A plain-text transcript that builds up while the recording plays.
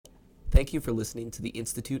Thank you for listening to the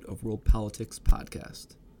Institute of World Politics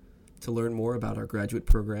podcast. To learn more about our graduate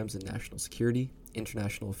programs in national security,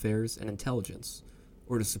 international affairs, and intelligence,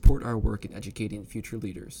 or to support our work in educating future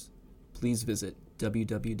leaders, please visit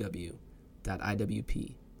www.iwp.edu.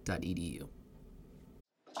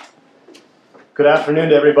 Good afternoon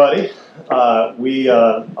to everybody. We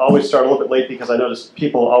always start a little bit late because I notice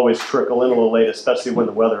people always trickle in a little late, especially when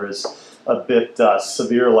the weather is a bit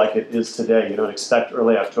severe like it is today. You don't expect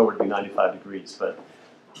early October to be 95 degrees, but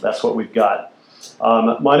that's what we've got.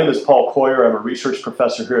 My name is Paul Coyer. I'm a research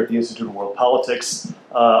professor here at the Institute of World Politics.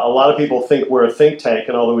 A lot of people think we're a think tank,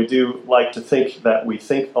 and although we do like to think that we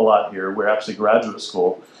think a lot here, we're actually graduate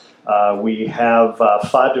school. We have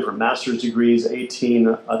 5 different master's degrees, 18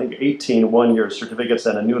 one-year certificates,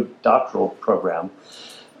 and a new doctoral program.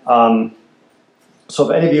 So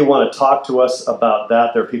if any of you want to talk to us about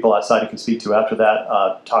that, there are people outside you can speak to after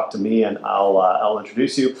that. Talk to me, and I'll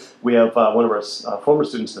introduce you. We have one of our former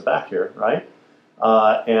students in the back here, right?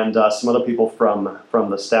 And some other people from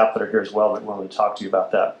the staff that are here as well that want to talk to you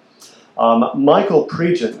about that. Michael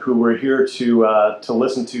Pregent, who we're here to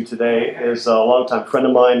listen to today, is a longtime friend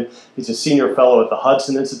of mine. He's a senior fellow at the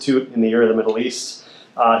Hudson Institute in the area of the Middle East.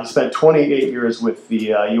 He spent 28 years with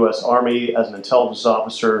the U.S. Army as an intelligence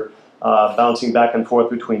officer, bouncing back and forth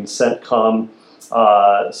between CENTCOM,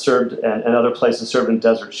 served and other places, served in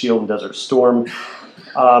Desert Shield and Desert Storm.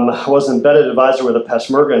 Was an embedded advisor with the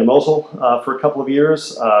Peshmerga in Mosul for a couple of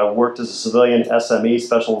years. Worked as a civilian SME,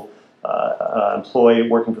 special employee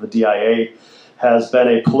working for the DIA. Has been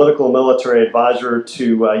a political military advisor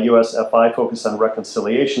to USF-I, focused on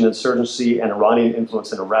reconciliation, insurgency, and Iranian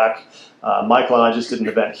influence in Iraq. Michael and I just did an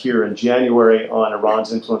event here in January on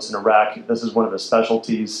Iran's influence in Iraq. This is one of his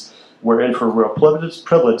specialties. We're in for real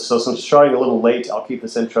privilege, so since starting a little late, I'll keep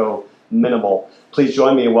this intro minimal. Please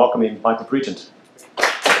join me in welcoming Michael Pregent.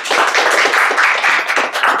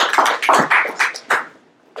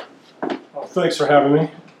 Well, thanks for having me.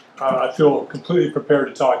 I feel completely prepared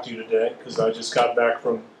to talk to you today because I just got back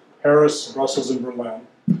from Paris, Brussels, and Berlin,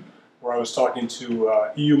 where I was talking to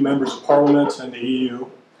EU members of parliament and the EU.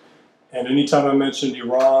 And anytime I mentioned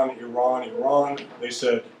Iran, they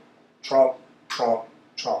said Trump, Trump,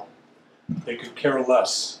 Trump. They could care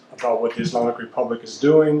less about what the Islamic Republic is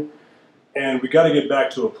doing. And we got to get back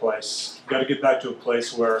to a place. We got to get back to a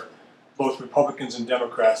place where both Republicans and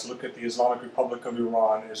Democrats look at the Islamic Republic of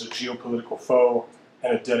Iran as a geopolitical foe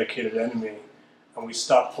and a dedicated enemy, and we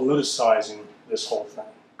stop politicizing this whole thing,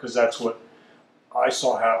 because that's what I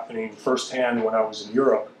saw happening firsthand when I was in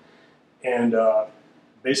Europe. And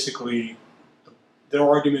basically, their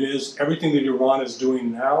argument is everything that Iran is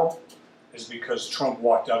doing now is because Trump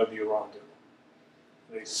walked out of the Iran deal.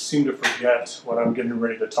 They seem to forget what I'm getting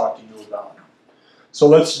ready to talk to you about. So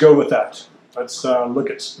let's go with that. Let's look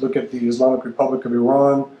at the Islamic Republic of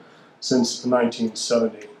Iran since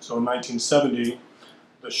 1970. So in 1970,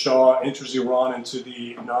 the Shah enters Iran into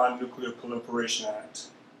the Non-Nuclear Proliferation Act.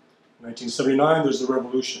 In 1979, there's the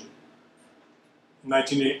revolution. In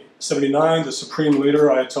 1979, the Supreme Leader,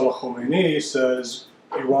 Ayatollah Khomeini, says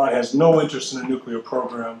Iran has no interest in a nuclear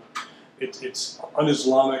program. It's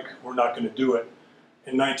un-Islamic, we're not going to do it.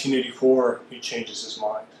 In 1984, he changes his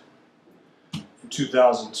mind. In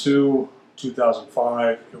 2002,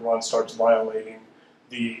 2005, Iran starts violating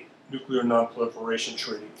the Nuclear Non-Proliferation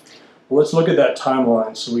Treaty. Well, let's look at that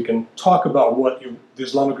timeline so we can talk about what the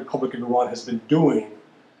Islamic Republic of Iran has been doing.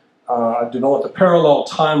 I've developed a parallel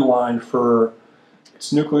timeline for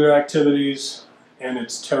its nuclear activities and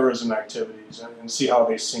its terrorism activities and see how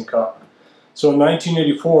they sync up. So in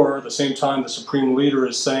 1984, at the same time the Supreme Leader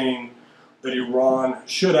is saying that Iran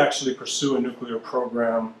should actually pursue a nuclear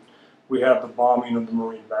program, we have the bombing of the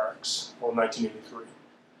Marine barracks, well, in 1983.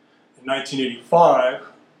 In 1985,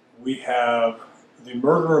 we have the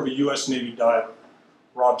murder of a U.S. Navy diver,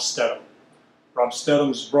 Rob Stedham. Rob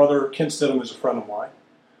Stedham's brother, Ken Stedham, is a friend of mine.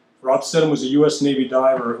 Rob Stedham was a U.S. Navy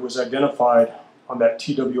diver who was identified on that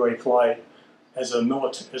TWA flight as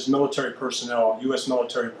military personnel, U.S.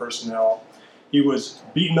 military personnel. He was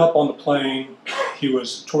beaten up on the plane. He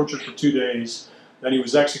was tortured for 2 days. Then he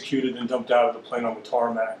was executed and dumped out of the plane on the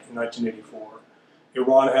tarmac in 1984.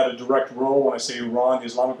 Iran had a direct role. When I say Iran, the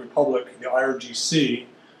Islamic Republic, the IRGC,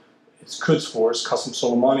 its Quds Force, Qasem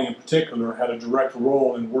Soleimani in particular, had a direct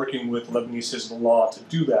role in working with Lebanese Hezbollah to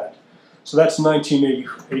do that. So that's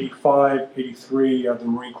 1985, 83, you have the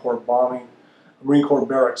Marine Corps bombing, Marine Corps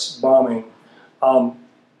barracks bombing.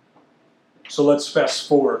 So let's fast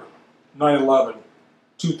forward, 9/11,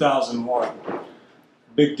 2001,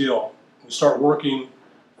 big deal. We start working,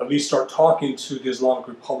 at least start talking to the Islamic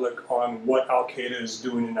Republic on what Al-Qaeda is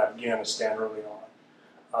doing in Afghanistan early on.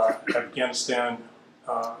 Afghanistan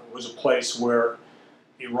was a place where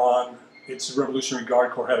Iran, its Revolutionary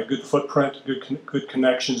Guard Corps, had a good footprint, good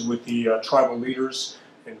connections with the tribal leaders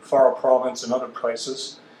in Farah province and other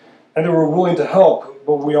places. And they were willing to help,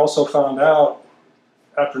 but we also found out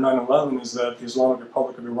after 9/11 is that the Islamic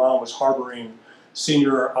Republic of Iran was harboring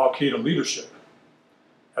senior al-Qaeda leadership.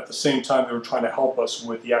 At the same time, they were trying to help us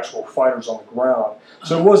with the actual fighters on the ground.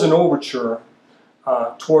 So it was an overture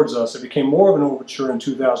towards us. It became more of an overture in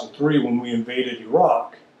 2003 when we invaded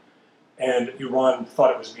Iraq, and Iran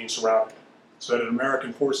thought it was being surrounded. So it had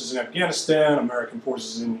American forces in Afghanistan, American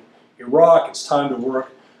forces in Iraq. It's time to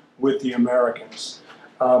work with the Americans.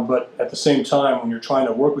 But at the same time, when you're trying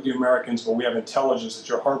to work with the Americans, but we have intelligence that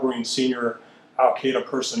you're harboring senior al-Qaeda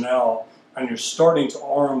personnel, and you're starting to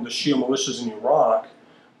arm the Shia militias in Iraq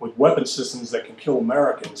with weapon systems that can kill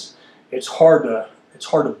Americans, it's hard to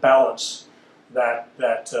balance that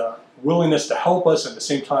willingness to help us, at the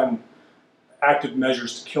same time active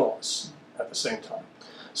measures to kill us at the same time.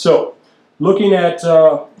 So looking at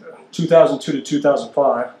 2002 to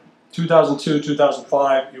 2005, 2002 to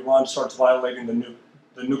 2005, Iran starts violating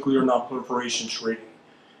the Nuclear Non-Proliferation Treaty,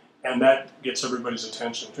 and that gets everybody's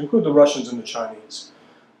attention, to include the Russians and the Chinese.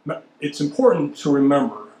 It's important to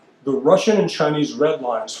remember the Russian and Chinese red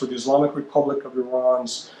lines for the Islamic Republic of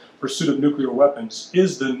Iran's pursuit of nuclear weapons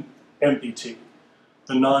is the NPT,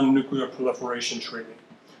 the Non-Nuclear Proliferation Treaty.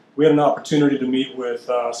 We had an opportunity to meet with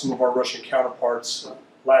some of our Russian counterparts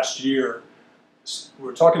last year. We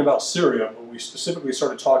were talking about Syria, but we specifically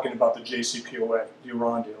started talking about the JCPOA, the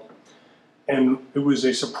Iran deal. And it was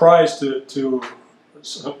a surprise to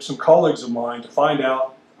some colleagues of mine to find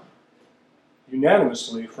out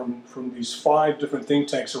unanimously from these 5 different think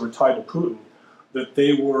tanks that were tied to Putin that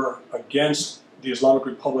they were against the Islamic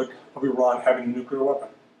Republic of Iran having a nuclear weapon.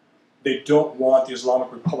 They don't want the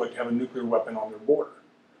Islamic Republic to have a nuclear weapon on their border.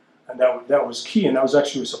 And that was key, and that was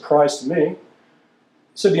actually a surprise to me.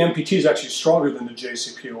 So the NPT is actually stronger than the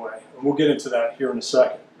JCPOA, and we'll get into that here in a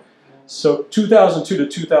second. So 2002 to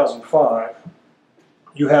 2005,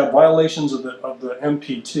 you have violations of the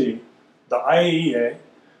NPT, the IAEA,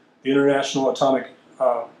 the International Atomic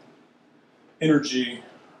Energy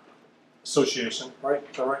Association, right?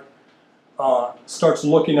 Is that right? Starts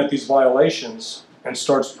looking at these violations and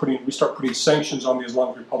we start putting sanctions on the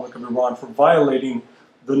Islamic Republic of Iran for violating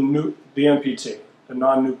the NPT, the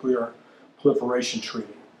Non-Nuclear Proliferation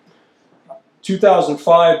Treaty.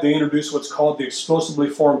 2005, they introduced what's called the Explosively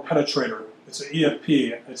Formed Penetrator. It's an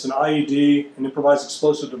EFP. It's an IED, an improvised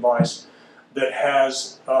explosive device that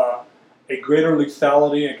has a greater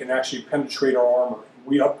lethality and can actually penetrate our armor.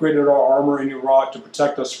 We upgraded our armor in Iraq to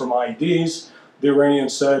protect us from IEDs. The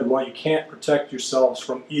Iranians said, well, you can't protect yourselves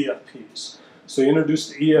from EFPs. So they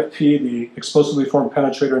introduced the EFP, the Explosively Formed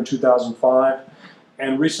Penetrator, in 2005,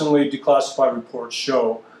 and recently declassified reports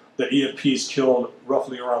show that EFPs killed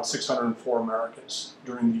roughly around 604 Americans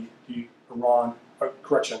during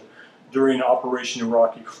during Operation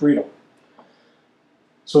Iraqi Freedom.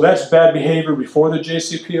 So that's bad behavior before the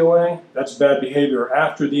JCPOA, that's bad behavior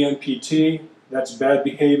after the NPT, that's bad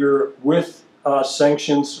behavior with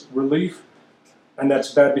sanctions relief, and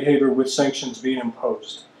that's bad behavior with sanctions being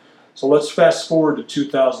imposed. So let's fast forward to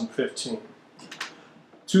 2015.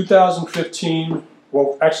 2015,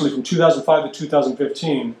 well actually from 2005 to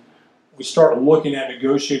 2015, we start looking at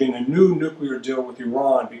negotiating a new nuclear deal with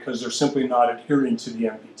Iran because they're simply not adhering to the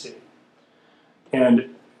NPT.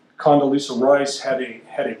 And Condoleezza Rice had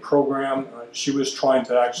a program. She was trying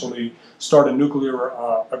to actually start a nuclear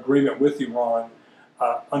agreement with Iran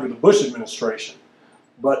under the Bush administration.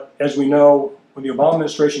 But as we know, when the Obama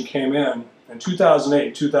administration came in 2008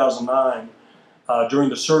 and 2009, during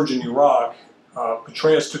the surge in Iraq,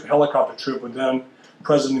 Petraeus took a helicopter trip with then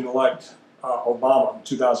President-elect Obama in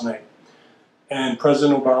 2008. And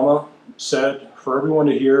President Obama said for everyone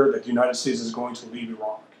to hear that the United States is going to leave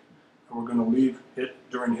Iraq, and we're going to leave it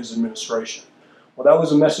during his administration. Well, that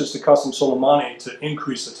was a message to Qasem Soleimani to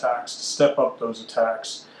increase attacks, to step up those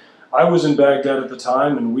attacks. I was in Baghdad at the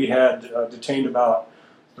time, and we had detained about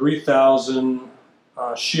 3,000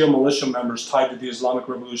 Shia militia members tied to the Islamic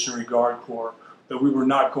Revolutionary Guard Corps that we were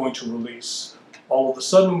not going to release. All of a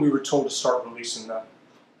sudden, we were told to start releasing them,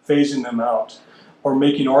 phasing them out, or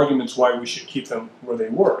making arguments why we should keep them where they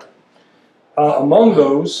were. Among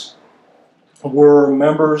those were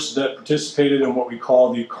members that participated in what we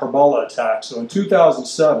call the Karbala attack. So in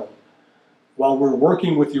 2007, while we're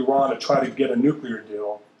working with Iran to try to get a nuclear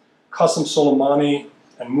deal, Qasem Soleimani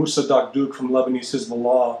and Moussa Dakdouk from Lebanese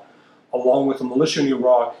Hezbollah, along with a militia in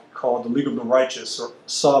Iraq called the League of the Righteous, or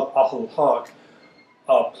Sab Ahl Haq,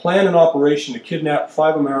 planned an operation to kidnap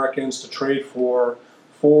 5 Americans to trade for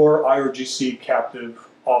 4 IRGC captive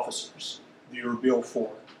officers, the Erbil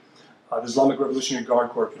 4, the Islamic Revolutionary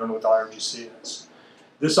Guard Corps, if you don't know what the IRGC is.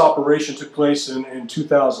 This operation took place in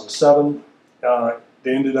 2007.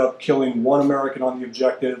 They ended up killing 1 American on the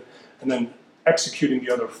objective and then executing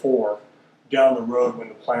the other 4 down the road when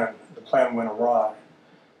the plan went awry.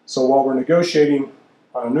 So while we're negotiating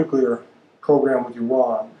on a nuclear program with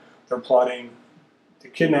Iran, they're plotting the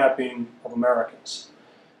kidnapping of Americans,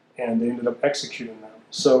 and they ended up executing them.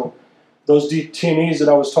 So those detainees that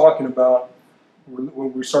I was talking about,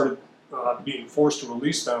 when we started being forced to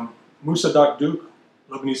release them, Musa Dakduk,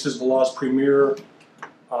 Lebanese Hezbollah's premier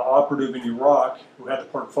operative in Iraq, who had the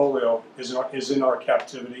portfolio, is in our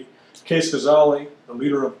captivity. Qais Ghazali, the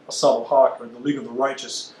leader of Asab al-Haq, or the League of the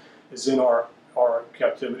Righteous, is in our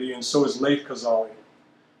captivity, and so is Laith Ghazali,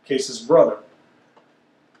 Qais's brother.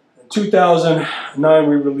 In 2009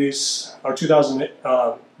 we released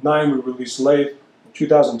Laith. In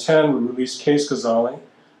 2010 we released Qais Ghazali.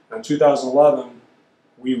 And in 2011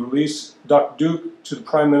 we released Dakduk to the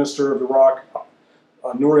Prime Minister of Iraq,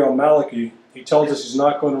 Nouri al-Maliki. He tells us he's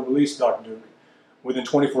not going to release Dakduk. Within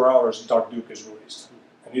 24 hours, Dakduk is released.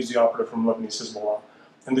 And he's the operative from Lebanese Hezbollah.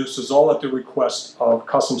 And this is all at the request of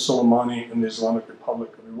Qasem Soleimani in the Islamic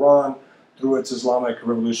Republic of Iran through its Islamic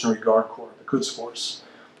Revolutionary Guard Corps, the Quds Force.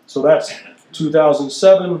 So that's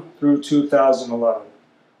 2007 through 2011,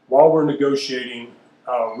 while we're negotiating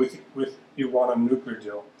with Iran on a nuclear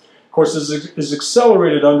deal. Of course, this is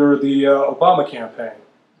accelerated under the Obama campaign.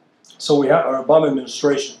 So we have our Obama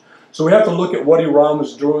administration. So we have to look at what Iran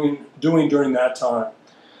was doing during that time.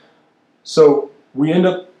 So we end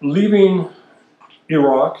up leaving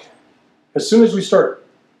Iraq. As soon as we start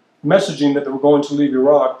messaging that we're going to leave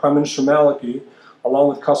Iraq, Prime Minister Maliki, along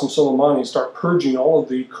with Qasem Soleimani, start purging all of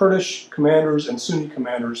the Kurdish commanders and Sunni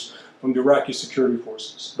commanders from the Iraqi security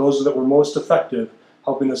forces. Those that were most effective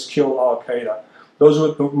helping us kill al-Qaeda. Those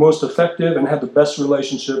who were most effective and had the best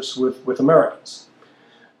relationships with Americans.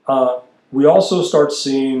 We also start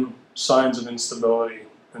seeing signs of instability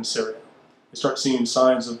in Syria. We start seeing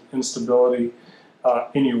signs of instability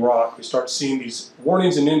in Iraq. We start seeing these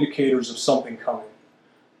warnings and indicators of something coming.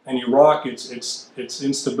 In Iraq, it's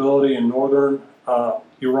instability in northern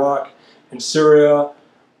Iraq. In Syria,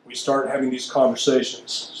 we start having these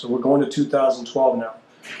conversations. So we're going to 2012 now.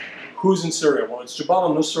 Who's in Syria? Well, it's Jabal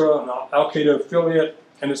al-Nusra, an al-Qaeda affiliate,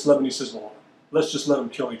 and it's Lebanese Hezbollah. Let's just let them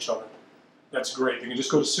kill each other. That's great. They can just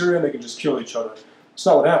go to Syria and they can just kill each other. It's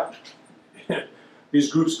not what happened. These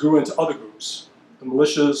groups grew into other groups. The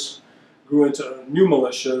militias grew into new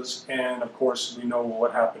militias, and of course we know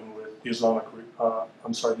what happened with the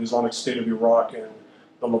Islamic State of Iraq and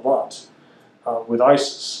the Levant with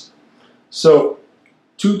ISIS. So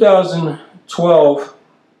 2012,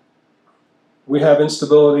 we have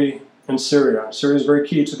instability in Syria. Syria is very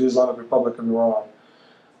key to the Islamic Republic of Iran.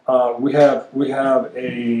 We have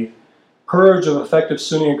a purge of effective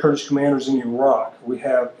Sunni and Kurdish commanders in Iraq. We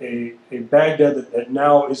have a Baghdad that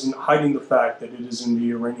now isn't hiding the fact that it is in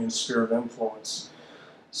the Iranian sphere of influence.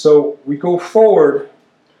 So we go forward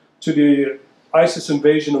to the ISIS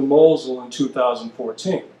invasion of Mosul in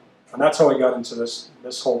 2014. And that's how I got into this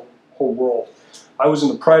whole world. I was in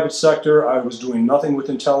the private sector. I was doing nothing with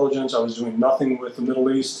intelligence. I was doing nothing with the Middle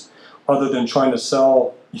East other than trying to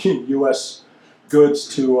sell U.S. goods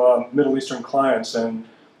to Middle Eastern clients. And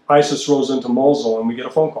ISIS rolls into Mosul, and we get a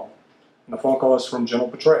phone call. And the phone call is from General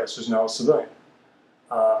Petraeus, who's now a civilian.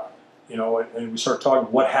 And we start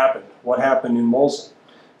talking, what happened in Mosul?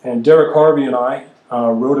 And Derek Harvey and I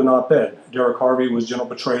wrote an op-ed. Derek Harvey was General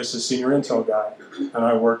Petraeus' senior intel guy, and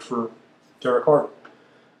I worked for Derek Harvey.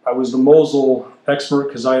 I was the Mosul expert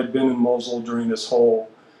because I had been in Mosul during this whole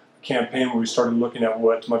campaign where we started looking at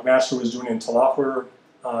what McMaster was doing in Tel Afar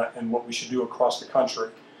and what we should do across the country.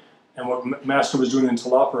 And what McMaster was doing in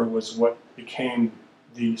Tel Afar was what became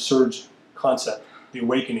the surge concept, the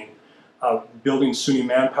awakening, building Sunni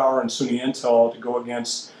manpower and Sunni intel to go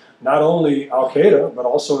against not only al-Qaeda, but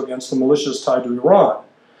also against the militias tied to Iran.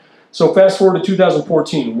 So fast forward to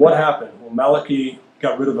 2014, what happened? Well, Maliki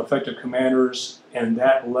got rid of effective commanders, and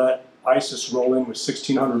that let ISIS roll in with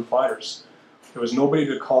 1,600 fighters. There was nobody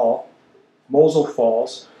to call. Mosul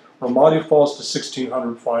falls. Ramadi falls to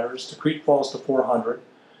 1,600 fighters. Tikrit falls to 400.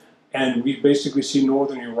 And we basically see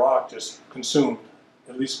northern Iraq just consumed,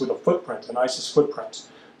 at least with a footprint, an ISIS footprint.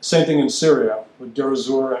 Same thing in Syria with Deir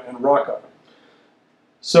ez-Zor and Raqqa.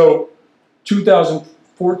 So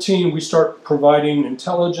 2014, we start providing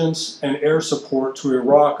intelligence and air support to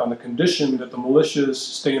Iraq on the condition that the militias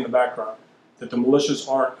stay in the background, that the militias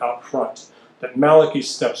aren't out front, that Maliki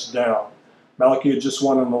steps down. Maliki had just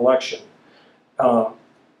won an election. The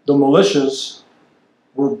militias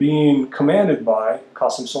were being commanded by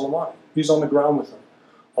Qasem Soleimani. He's on the ground with them,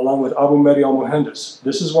 along with Abu Mahdi al-Muhandis.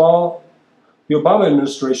 This is while the Obama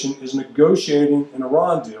administration is negotiating an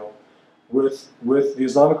Iran deal with the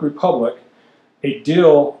Islamic Republic, a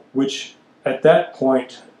deal which at that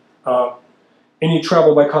point, any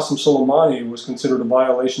travel by Qasem Soleimani was considered a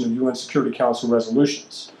violation of UN Security Council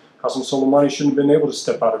resolutions. Qasem Soleimani shouldn't have been able to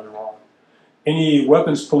step out of Iran. Any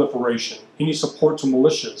weapons proliferation, any support to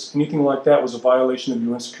militias, anything like that was a violation of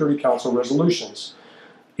UN Security Council resolutions.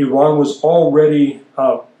 Iran was already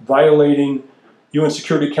violating UN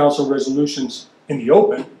Security Council resolutions in the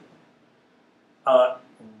open.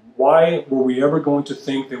 Why were we ever going to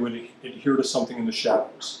think they would adhere to something in the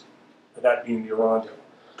shadows? That being the Iran deal.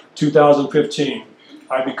 2015,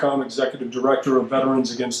 I become executive director of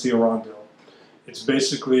Veterans Against the Iran Deal. It's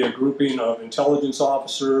basically a grouping of intelligence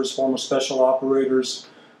officers, former special operators,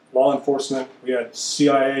 law enforcement. We had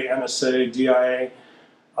CIA, NSA, DIA,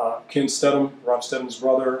 Ken Stedham, Rob Stedham's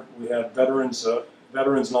brother. We had veterans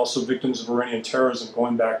and also victims of Iranian terrorism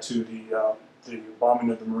going back to the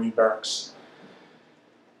bombing of the Marine barracks.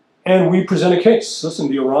 And we present a case. Listen,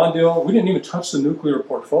 the Iran deal, we didn't even touch the nuclear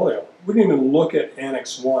portfolio. We didn't even look at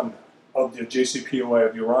Annex 1 of the JCPOA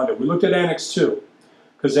of the Iran deal. We looked at Annex 2.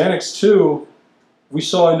 Because Annex 2, we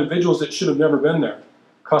saw individuals that should have never been there.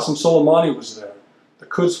 Qasem Soleimani was there. The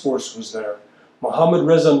Quds Force was there. Mohammad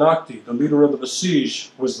Reza Nakhti, the leader of the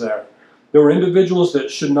Basij, was there. There were individuals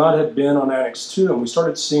that should not have been on Annex 2, and we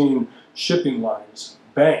started seeing shipping lines,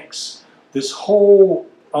 banks, this whole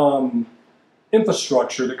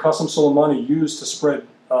infrastructure that Qasem Soleimani used to spread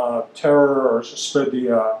terror or spread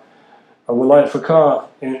the Wilayat Faqih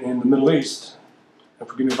in the Middle East. And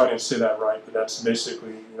forgive me if I didn't say that right, but that's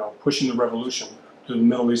basically pushing the revolution to the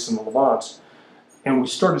Middle East and the Levant. And we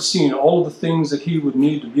started seeing all of the things that he would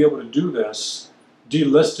need to be able to do this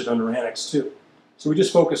delisted under Annex 2. So we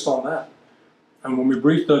just focused on that. And when we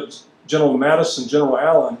briefed General Mattis and General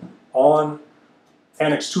Allen on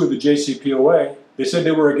Annex 2 of the JCPOA, they said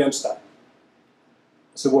they were against that.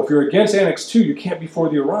 I said, well, if you're against Annex 2, you can't be for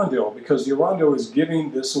the Iran deal because the Iran deal is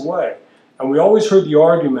giving this away. And we always heard the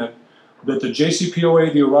argument that the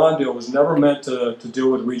JCPOA, the Iran deal, was never meant to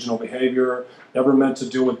deal with regional behavior, never meant to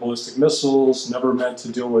deal with ballistic missiles, never meant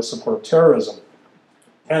to deal with support of terrorism.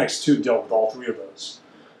 Annex 2 dealt with all three of those.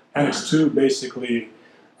 Annex 2 basically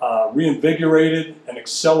reinvigorated and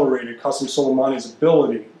accelerated Qasem Soleimani's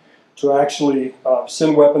ability to actually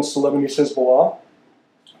send weapons to Lebanese Hezbollah.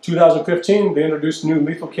 2015, they introduced new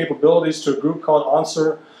lethal capabilities to a group called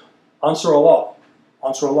Ansar Allah.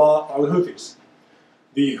 Ansar Allah are the Houthis.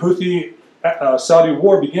 The Houthi-Saudi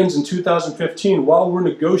war begins in 2015 while we're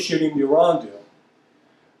negotiating the Iran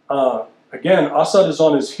deal. Again, Assad is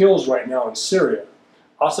on his heels right now in Syria.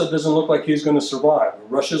 Assad doesn't look like he's going to survive.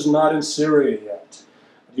 Russia's not in Syria yet.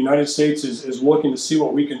 The United States is looking to see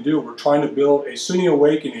what we can do. We're trying to build a Sunni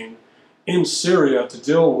awakening in Syria to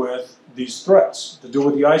deal with these threats, to deal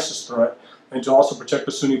with the ISIS threat, and to also protect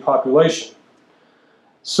the Sunni population.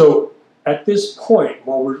 So at this point,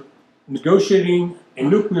 while we're negotiating a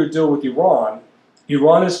nuclear deal with Iran,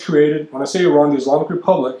 Iran has created, when I say Iran, the Islamic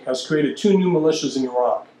Republic has created 2 new militias in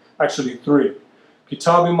Iraq, actually 3.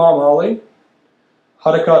 Kitab Imam Ali,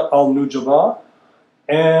 Harakat al-Nujaba,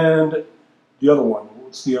 and the other one.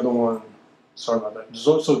 What's the other one? Sorry about that.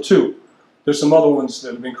 So 2. There's some other ones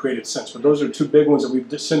that have been created since, but those are 2 big ones that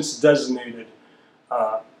we've since designated,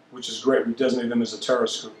 which is great. We've designated them as a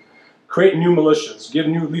terrorist group. Create new militias, give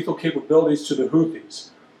new lethal capabilities to the Houthis.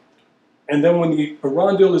 And then when the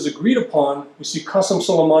Iran deal is agreed upon, we see Qasem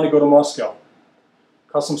Soleimani go to Moscow.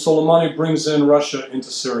 Qasem Soleimani brings in Russia into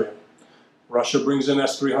Syria. Russia brings in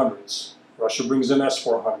S-300s. Russia brings in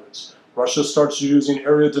S-400s. Russia starts using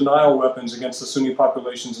area denial weapons against the Sunni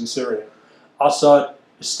populations in Syria. Assad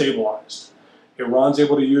is stabilized. Iran's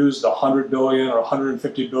able to use the 100 billion or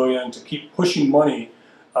 150 billion to keep pushing money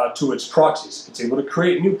to its proxies. It's able to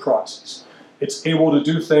create new proxies. It's able to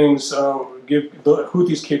do things, give the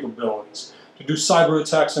Houthis capabilities, to do cyber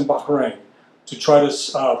attacks in Bahrain, to try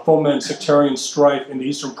to foment sectarian strife in the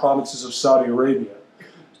eastern provinces of Saudi Arabia,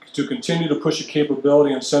 to continue to push a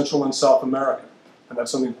capability in Central and South America. And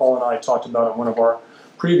that's something Paul and I talked about in one of our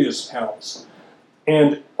previous panels.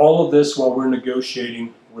 And all of this while we're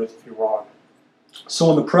negotiating with Iran. So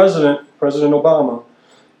when the President Obama,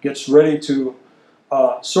 gets ready to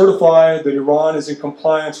certify that Iran is in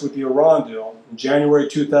compliance with the Iran deal in January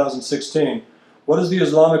 2016, what does the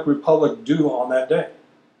Islamic Republic do on that day?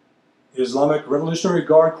 The Islamic Revolutionary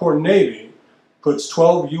Guard Corps Navy puts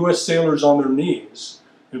 12 U.S. sailors on their knees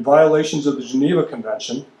in violations of the Geneva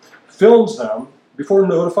Convention, films them before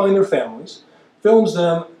notifying their families, films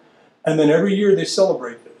them And then every year they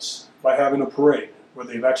celebrate this by having a parade where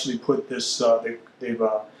they've actually put this, they've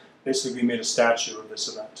basically made a statue of this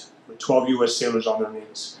event with 12 U.S. sailors on their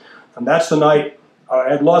knees. And that's the night, I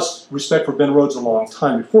had lost respect for Ben Rhodes a long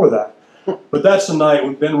time before that, but that's the night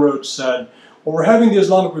when Ben Rhodes said, well, we're having the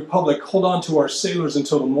Islamic Republic hold on to our sailors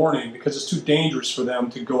until the morning because it's too dangerous for them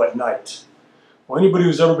to go at night. Well, anybody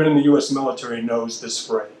who's ever been in the U.S. military knows this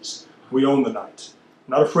phrase. We own the night.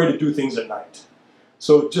 We're not afraid to do things at night.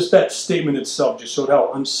 So just that statement itself just showed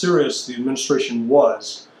how unserious the administration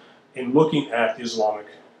was in looking at the Islamic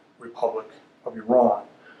Republic of Iran.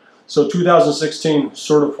 So 2016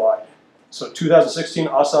 certified. So 2016,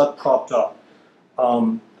 Assad propped up.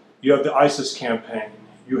 You have the ISIS campaign.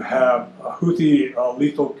 You have Houthi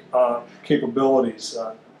lethal capabilities.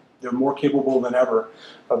 They're more capable than ever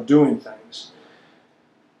of doing things.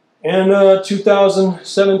 And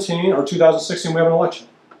 2017 or 2016, we have an election.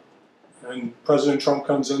 And President Trump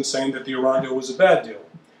comes in saying that the Iran deal was a bad deal.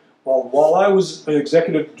 Well, while I was an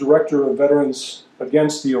executive director of Veterans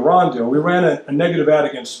Against the Iran Deal, we ran a negative ad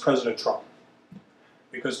against President Trump.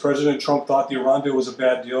 Because President Trump thought the Iran deal was a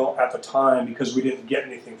bad deal at the time because we didn't get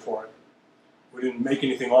anything for it. We didn't make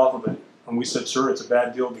anything off of it. And we said, sir, it's a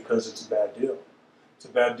bad deal because it's a bad deal. It's a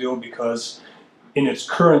bad deal because in its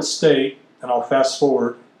current state, and I'll fast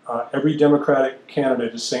forward, every Democratic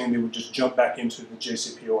candidate is saying they would just jump back into the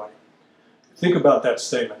JCPOA. Think about that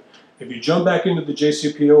statement. If you jump back into the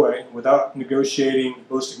JCPOA without negotiating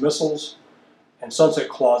ballistic missiles and sunset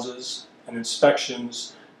clauses and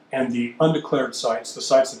inspections and the undeclared sites, the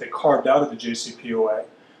sites that they carved out of the JCPOA,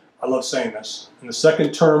 I love saying this, in the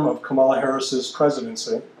second term of Kamala Harris's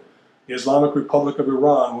presidency, the Islamic Republic of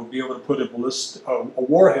Iran will be able to put a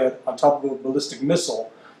warhead on top of a ballistic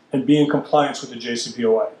missile and be in compliance with the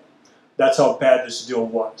JCPOA. That's how bad this deal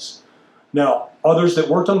was. Now, others that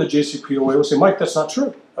worked on the JCPOA will say, Mike, that's not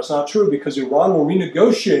true. That's not true because Iran will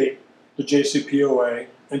renegotiate the JCPOA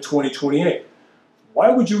in 2028. Why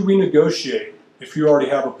would you renegotiate if you already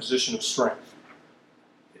have a position of strength?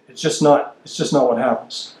 It's just not what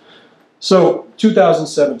happens. So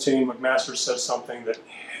 2017, McMaster says something that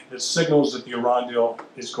signals that the Iran deal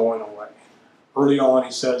is going away. Early on,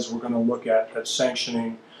 he says we're going to look at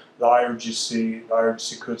sanctioning the IRGC, the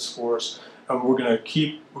IRGC Quds Force, and we're going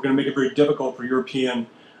to make it very difficult for European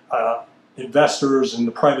investors and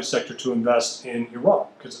the private sector to invest in Iran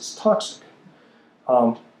because it's toxic.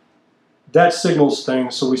 That signals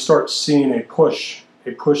things, so we start seeing a push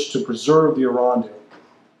to preserve the Iran deal.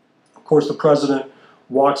 Of course, the president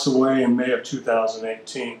walks away in May of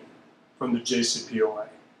 2018 from the JCPOA.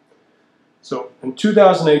 So in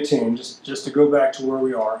 2018, just to go back to where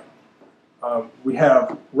we are, we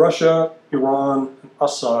have Russia, Iran, and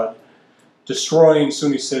Assad destroying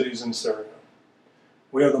Sunni cities in Syria.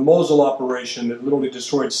 We have the Mosul operation that literally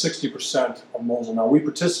destroyed 60% of Mosul. Now, we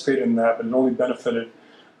participated in that, but it only benefited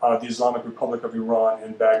the Islamic Republic of Iran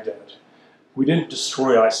and Baghdad. We didn't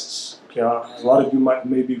destroy ISIS. Okay? A lot of you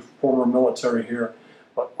may be former military here,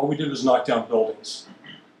 but all we did was knock down buildings.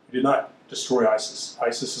 We did not destroy ISIS.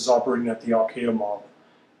 ISIS is operating at the Al-Qaeda model.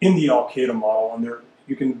 In the Al-Qaeda model, and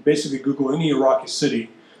you can basically Google any Iraqi city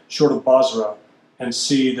short of Basra and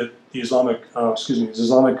see that the Islamic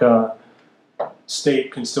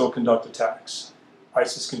State can still conduct attacks.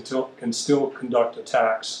 ISIS can still conduct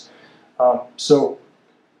attacks. So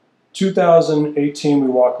 2018, we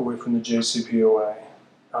walk away from the JCPOA.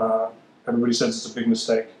 Everybody says it's a big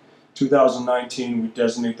mistake. 2019, we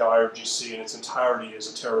designate the IRGC in its entirety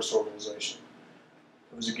as a terrorist organization.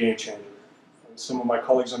 It was a game changer. Some of my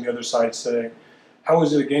colleagues on the other side say, how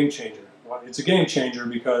is it a game changer? Well, it's a game changer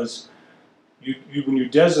because when you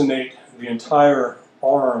designate the entire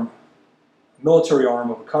military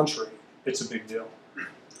arm of a country, it's a big deal.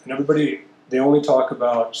 And everybody, they only talk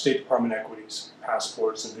about State Department equities,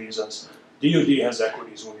 passports and visas. DoD has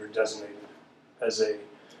equities when you're designated as a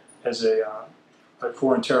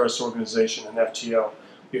foreign terrorist organization, an FTO.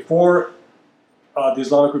 Before the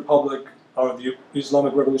Islamic Republic or the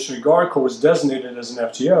Islamic Revolutionary Guard Corps was designated as an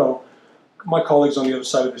FTO, my colleagues on the other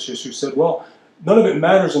side of this issue said, well, none of it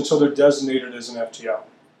matters until they're designated as an FTO.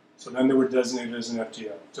 So then they were designated as an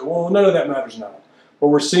FTO. So, well, none of that matters now. But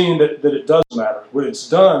we're seeing that it does matter. What it's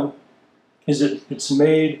done is it's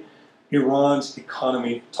made Iran's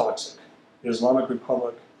economy toxic. The Islamic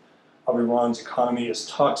Republic of Iran's economy is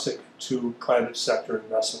toxic to private sector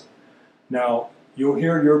investment. Now, you'll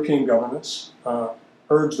hear European governments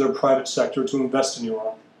urge their private sector to invest in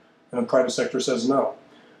Iran, and the private sector says no.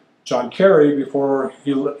 John Kerry, before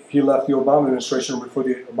he left the Obama administration, before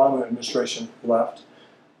the Obama administration left,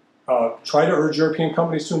 tried to urge European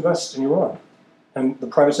companies to invest in Iran. And the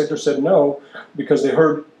private sector said no because they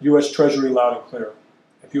heard U.S. Treasury loud and clear.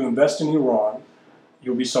 If you invest in Iran,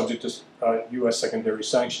 you'll be subject to U.S. secondary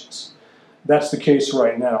sanctions. That's the case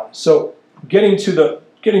right now. So getting to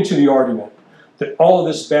the argument that all of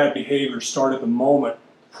this bad behavior started the moment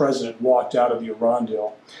the president walked out of the Iran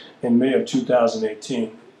deal in May of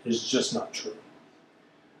 2018 is just not true.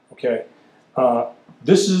 Okay,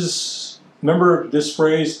 this is, remember this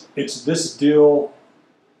phrase, it's this deal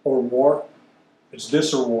or war? It's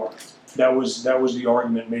this or war. That was the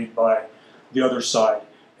argument made by the other side.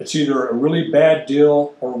 It's either a really bad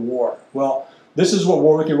deal or war. Well, this is what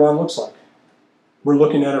war with Iran looks like. We're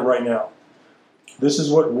looking at it right now. This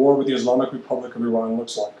is what war with the Islamic Republic of Iran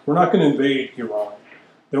looks like. We're not going to invade Iran.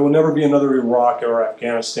 There will never be another Iraq or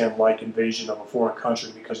Afghanistan-like invasion of a foreign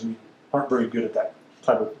country because we aren't very good at that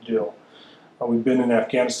type of deal. We've been in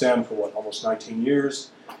Afghanistan for what, almost 19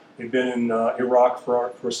 years. We've been in Iraq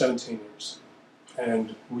for 17 years.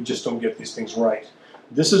 And we just don't get these things right.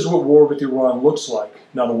 This is what war with Iran looks like.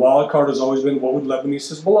 Now the wild card has always been, what would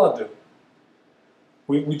Lebanese Hezbollah do?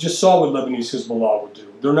 We just saw what Lebanese Hezbollah would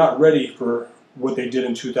do. They're not ready for what they did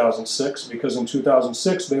in 2006 because in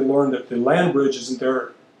 2006 they learned that the land bridge isn't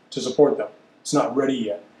there to support them. It's not ready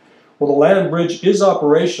yet. Well, the land bridge is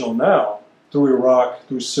operational now through Iraq,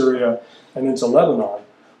 through Syria, and into Lebanon,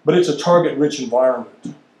 but it's a target-rich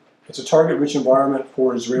environment. It's a target-rich environment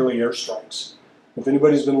for Israeli airstrikes. If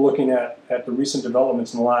anybody's been looking at the recent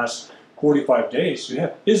developments in the last 45 days, you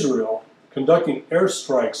have Israel conducting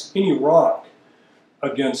airstrikes in Iraq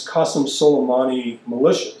against Qasem Soleimani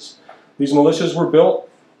militias. These militias were built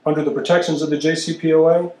under the protections of the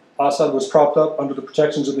JCPOA. Assad was propped up under the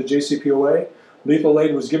protections of the JCPOA. Lethal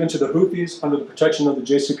aid was given to the Houthis under the protection of the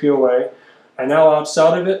JCPOA. And now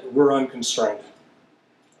outside of it, we're unconstrained.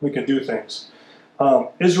 We can do things.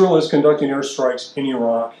 Israel is conducting airstrikes in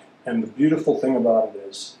Iraq. And the beautiful thing about it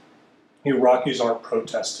is, Iraqis aren't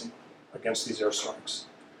protesting against these airstrikes.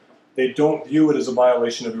 They don't view it as a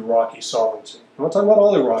violation of Iraqi sovereignty. I'm not talking about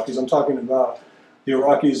all Iraqis, I'm talking about the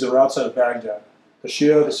Iraqis that are outside of Baghdad. The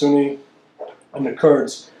Shia, the Sunni, and the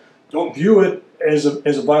Kurds don't view it as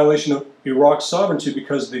a violation of Iraq's sovereignty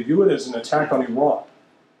because they view it as an attack on Iran.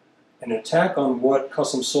 An attack on what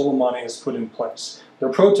Qasem Soleimani has put in place. They're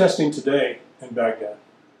protesting today in Baghdad.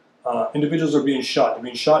 Individuals are being shot. They're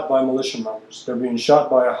being shot by militia members. They're being shot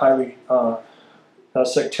by a highly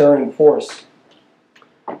sectarian force.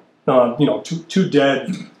 2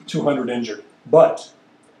 dead, 200 injured. But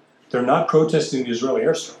they're not protesting the Israeli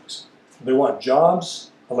airstrikes. They want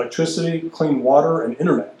jobs, electricity, clean water, and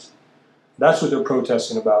internet. That's what they're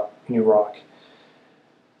protesting about in Iraq.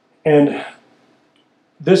 And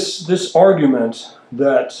this argument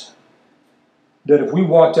that if we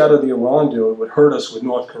walked out of the Iran deal, it would hurt us with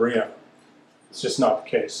North Korea. It's just not the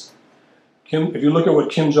case. If you look at what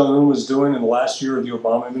Kim Jong-un was doing in the last year of the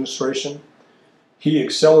Obama administration, he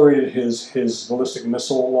accelerated his ballistic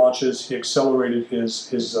missile launches. He accelerated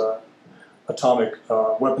his atomic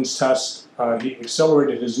weapons tests. He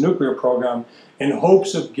accelerated his nuclear program in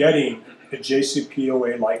hopes of getting a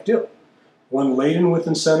JCPOA-like deal. One laden with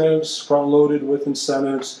incentives, front-loaded with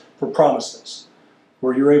incentives for promises,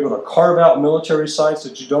 where you're able to carve out military sites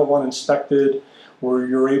that you don't want inspected, where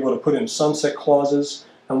you're able to put in sunset clauses.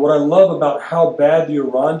 And what I love about how bad the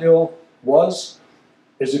Iran deal was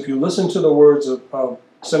is if you listen to the words of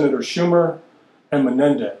Senator Schumer and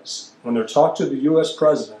Menendez, when they're talked to the U.S.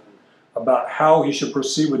 president about how he should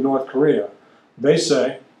proceed with North Korea, they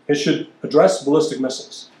say it should address ballistic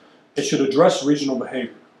missiles. It should address regional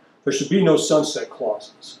behavior. There should be no sunset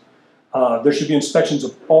clauses. There should be inspections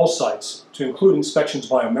of all sites, to include inspections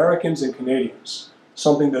by Americans and Canadians,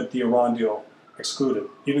 something that the Iran deal excluded,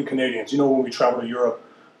 even Canadians. You know, when we travel to Europe,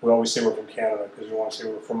 we always say we're from Canada because we want to say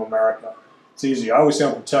we're from America. It's easy. I always say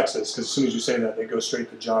I'm from Texas because as soon as you say that, they go straight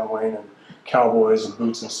to John Wayne and cowboys and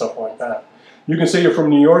boots and stuff like that. You can say you're from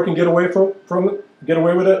New York and get away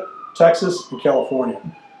with it, Texas and California.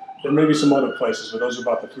 There may be some other places, but those are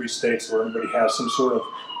about the 3 states where everybody has some sort of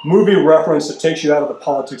movie reference that takes you out of the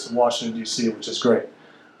politics of Washington, D.C., which is great.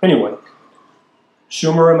 Anyway,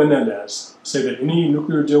 Schumer and Menendez say that any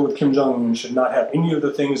nuclear deal with Kim Jong-un should not have any of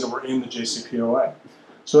the things that were in the JCPOA.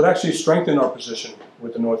 So it actually strengthened our position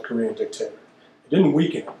with the North Korean dictator. It didn't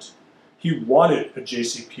weaken it. He wanted a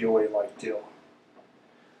JCPOA-like deal.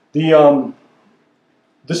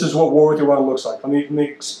 This is what war with Iran looks like. Let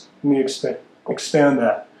me expand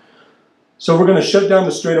that. So we're going to shut down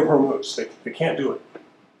the Strait of Hormuz. They can't do it.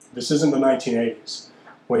 This isn't the 1980s.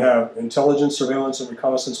 We have intelligence, surveillance, and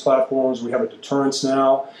reconnaissance platforms. We have a deterrence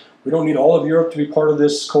now. We don't need all of Europe to be part of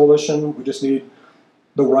this coalition. We just need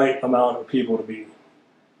the right amount of people to be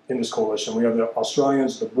in this coalition. We have the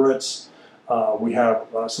Australians, the Brits, we have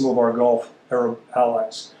some of our Gulf Arab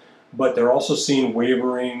allies, but they're also seeing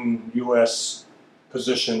wavering U.S.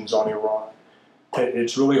 positions on Iran.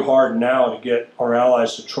 It's really hard now to get our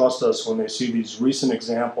allies to trust us when they see these recent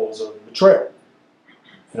examples of betrayal.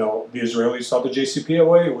 You know, the Israelis thought the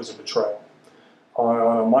JCPOA was a betrayal.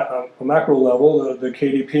 On a macro level, the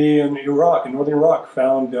KDP in Iraq, in northern Iraq,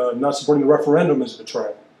 found not supporting the referendum as a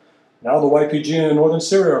betrayal. Now the YPG in northern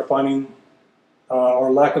Syria are finding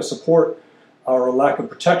our lack of support, our lack of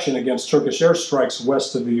protection against Turkish airstrikes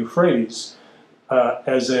west of the Euphrates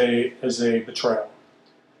as a betrayal.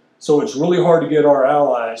 So it's really hard to get our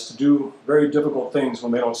allies to do very difficult things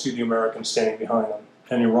when they don't see the Americans standing behind them.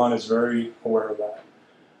 And Iran is very aware of that.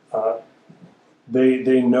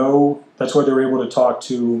 They know, that's why they're able to talk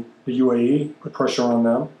to the UAE, put pressure on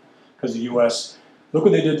them, because the US, look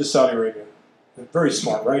what they did to Saudi Arabia. They're very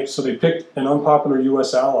smart, right? So they picked an unpopular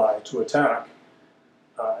US ally to attack.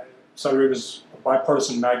 Saudi Arabia is a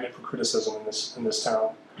bipartisan magnet for criticism in this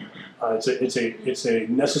town. It's a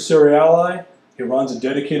necessary ally. Iran's a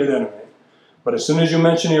dedicated enemy. But as soon as you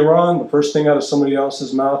mention Iran, the first thing out of somebody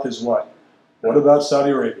else's mouth is what? What about Saudi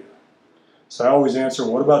Arabia? So I always answer,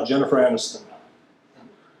 what about Jennifer Aniston?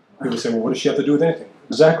 People say, well, what does she have to do with anything?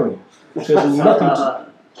 Exactly. She has nothing to,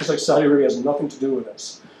 just like Saudi Arabia has nothing to do with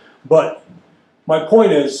this. But my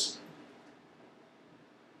point is,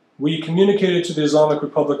 we communicated to the Islamic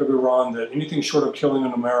Republic of Iran that anything short of killing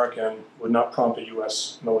an American would not prompt a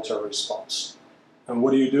U.S. military response. And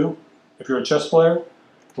what do? If you're a chess player,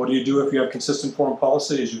 what do you do if you have consistent foreign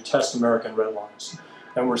policy? Is you test American red lines.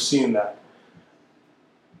 And we're seeing that.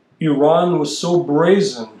 Iran was so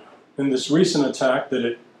brazen in this recent attack that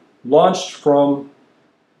it launched from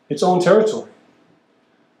its own territory.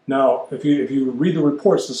 Now, if you read the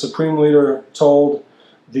reports, the Supreme Leader told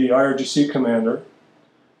the IRGC commander,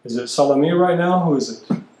 is it Salami right now? Who is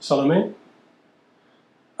it? Salami?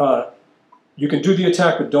 You can do the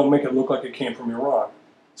attack, but don't make it look like it came from Iran.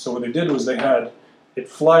 So what they did was they had it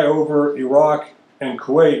fly over Iraq and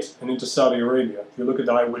Kuwait and into Saudi Arabia. If you look at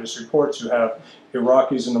the eyewitness reports, you have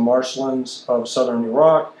Iraqis in the marshlands of southern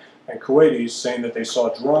Iraq and Kuwaitis saying that they saw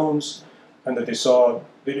drones and that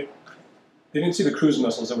they didn't see the cruise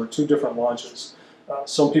missiles. There were two different launches.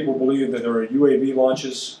 Some people believe that there are UAV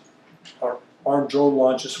launches, or armed drone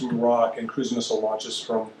launches from Iraq and cruise missile launches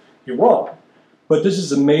from Iran. But this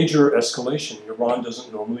is a major escalation. Iran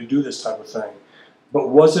doesn't normally do this type of thing. But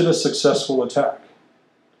was it a successful attack?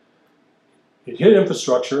 It hit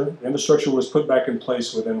infrastructure. The infrastructure was put back in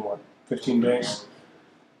place within, 15 days?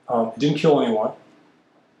 It didn't kill anyone.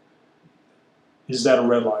 Is that a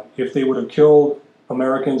red line? If they would have killed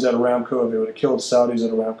Americans at Aramco, if they would have killed Saudis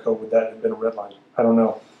at Aramco, would that have been a red line? I don't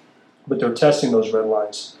know. But they're testing those red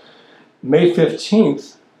lines. May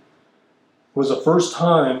 15th was the first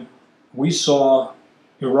time we saw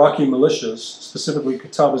Iraqi militias, specifically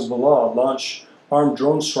Kataib Hezbollah, launch armed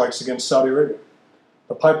drone strikes against Saudi Arabia,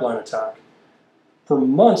 the pipeline attack. For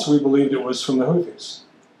months, we believed it was from the Houthis,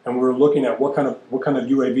 and we were looking at what kind of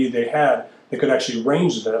UAV they had that could actually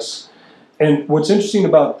range this. And what's interesting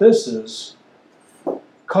about this is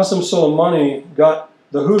Qasem Soleimani got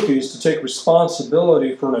the Houthis to take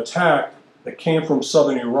responsibility for an attack that came from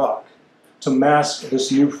southern Iraq to mask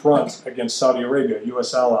this new front against Saudi Arabia, a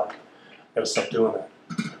U.S. ally. Got to stop doing that.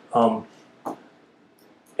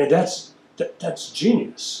 And that's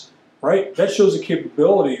genius, right? That shows a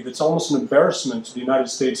capability that's almost an embarrassment to the United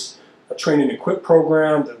States Train and Equip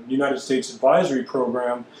program, the United States Advisory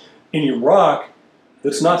program in Iraq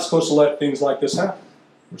that's not supposed to let things like this happen.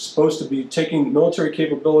 We're supposed to be taking military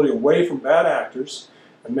capability away from bad actors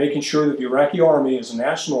and making sure that the Iraqi army is a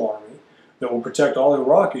national army that will protect all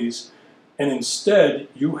Iraqis. And instead,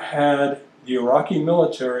 you had the Iraqi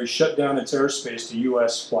military shut down its airspace to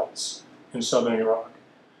U.S. flights in southern Iraq.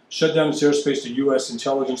 Shut down its airspace to U.S.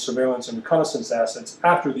 intelligence, surveillance, and reconnaissance assets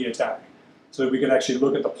after the attack, so that we could actually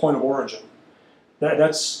look at the point of origin.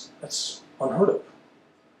 That's unheard of.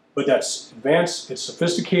 But that's advanced, it's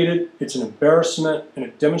sophisticated, it's an embarrassment, and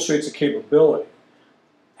it demonstrates a capability.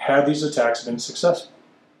 Have these attacks been successful?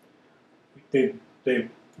 They've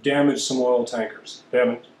damaged some oil tankers. They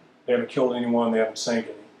haven't killed anyone, they haven't sank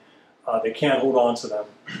any. They can't hold on to them.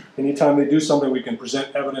 Anytime they do something, we can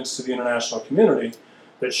present evidence to the international community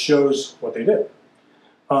that shows what they did.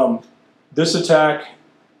 This attack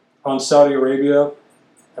on Saudi Arabia,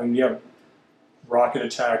 and you have rocket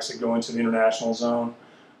attacks that go into the international zone.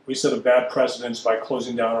 We set a bad precedence by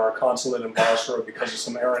closing down our consulate in Basra because of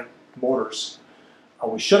some errant mortars.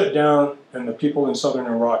 We shut it down, and the people in southern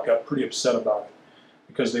Iraq got pretty upset about it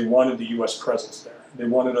because they wanted the U.S. presence there. They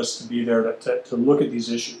wanted us to be there to look at these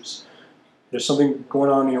issues. There's something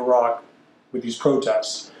going on in Iraq with these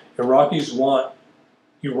protests. Iraqis want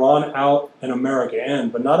Iran out and America in,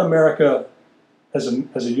 but not America as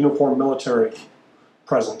a uniform military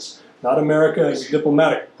presence, not America as a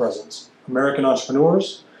diplomatic presence. American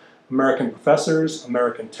entrepreneurs, American professors,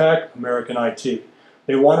 American tech, American IT.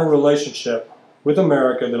 They want a relationship with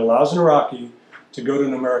America that allows an Iraqi to go to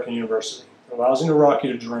an American university, that allows an Iraqi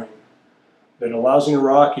to dream, that allows an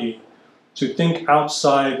Iraqi to think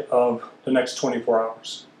outside of the next 24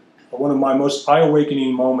 hours. But one of my most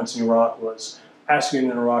eye-awakening moments in Iraq was asking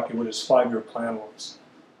an Iraqi what his 5-year plan was.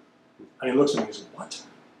 And he looks at me and says, what?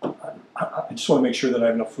 I just want to make sure that I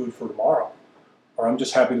have enough food for tomorrow. Or I'm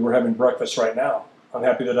just happy that we're having breakfast right now. I'm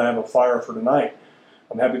happy that I have a fire for tonight.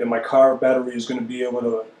 I'm happy that my car battery is going to be able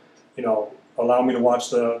to, allow me to watch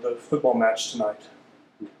the football match tonight.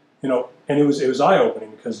 And it was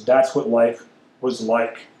eye-opening because that's what life was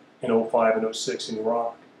like in 05 and 06 in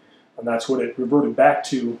Iraq. And that's what it reverted back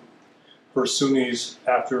to for Sunnis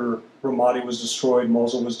after Ramadi was destroyed,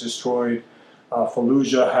 Mosul was destroyed,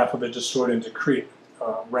 Fallujah, half of it destroyed, and Tikrit,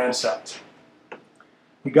 ransacked.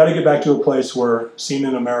 We got to get back to a place where seen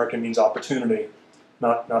in America means opportunity,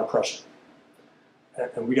 not oppression.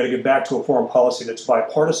 And we got to get back to a foreign policy that's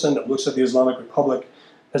bipartisan, that looks at the Islamic Republic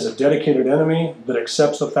as a dedicated enemy, that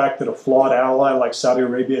accepts the fact that a flawed ally like Saudi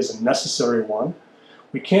Arabia is a necessary one.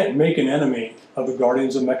 We can't make an enemy of the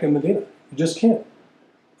guardians of Mecca and Medina. You just can't.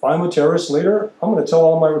 If I'm a terrorist leader, I'm going to tell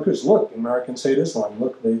all my recruits, look, the Americans hate Islam.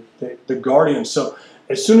 Look, the guardians. So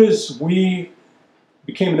as soon as we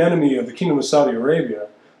became an enemy of the Kingdom of Saudi Arabia,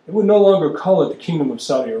 they would no longer call it the Kingdom of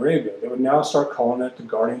Saudi Arabia. They would now start calling it the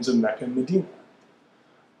guardians of Mecca and Medina.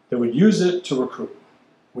 They would use it to recruit.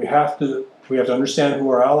 We have to understand who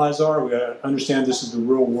our allies are. We got to understand this is the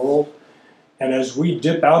real world. And as we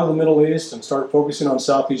dip out of the Middle East and start focusing on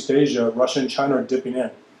Southeast Asia, Russia and China are dipping in.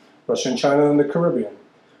 Russia and China in the Caribbean.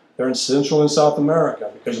 They're in Central and South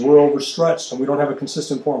America because we're overstretched and we don't have a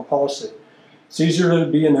consistent foreign policy. It's easier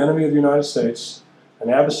to be an enemy of the United States, an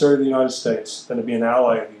adversary of the United States, than to be an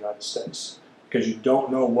ally of the United States, because you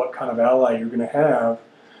don't know what kind of ally you're going to have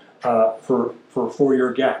for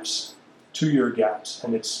 4-year gaps, 2-year gaps.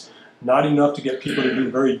 And it's not enough to get people to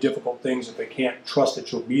do very difficult things if they can't trust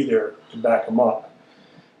that you'll be there to back them up.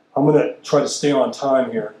 I'm going to try to stay on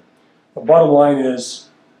time here. The bottom line is,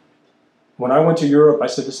 when I went to Europe, I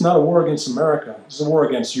said, this is not a war against America, this is a war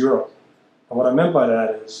against Europe. And what I meant by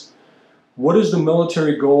that is, what is the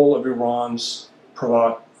military goal of Iran's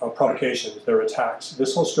provocations, their attacks?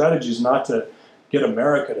 This whole strategy is not to get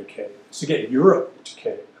America to cave, it's to get Europe to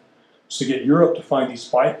cave. It's to get Europe to find these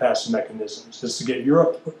bypass mechanisms. It's to get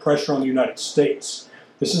Europe to put pressure on the United States.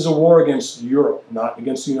 This is a war against Europe, not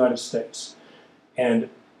against the United States. And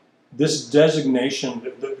this designation,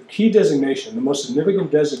 the key designation, the most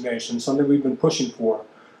significant designation, something we've been pushing for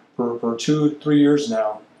 2-3 years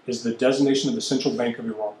now, is the designation of the Central Bank of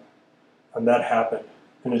Iran. And that happened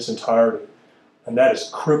in its entirety. And that is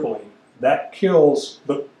crippling. That kills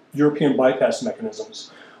the European bypass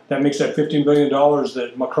mechanisms. That makes that $15 billion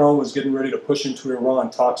that Macron was getting ready to push into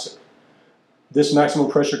Iran toxic. This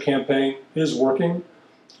maximum pressure campaign is working.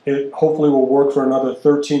 It hopefully will work for another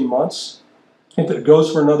 13 months. If it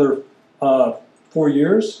goes for another 4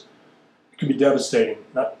 years, it could be devastating.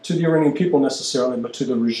 Not to the Iranian people necessarily, but to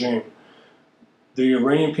the regime. The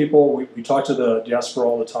Iranian people, we talk to the diaspora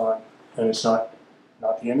all the time, and it's not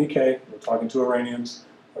the MEK. We're talking to Iranians.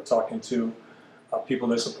 We're talking to people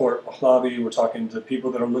that support Pahlavi. We're talking to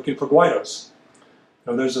people that are looking for Guaidos.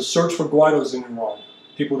 There's a search for Guaidos in Iran,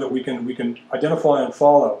 people that we can identify and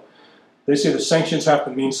follow. They say the sanctions have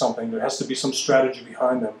to mean something. There has to be some strategy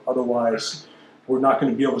behind them. Otherwise, we're not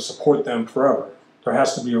going to be able to support them forever. There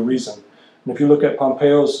has to be a reason. And if you look at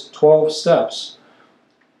Pompeo's 12 steps,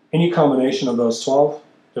 any combination of those 12,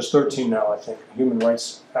 there's 13 now, I think. The human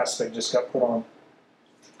rights aspect just got put on.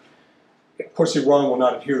 Of course, Iran will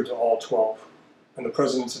not adhere to all 12. And the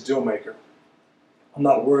president's a deal maker. I'm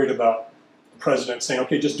not worried about the president saying,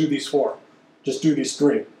 okay, just do these 4, just do these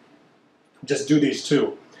 3, just do these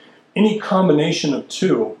 2. Any combination of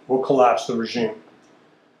 2 will collapse the regime.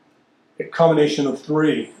 A combination of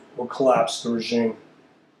 3 will collapse the regime.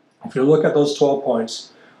 If you look at those 12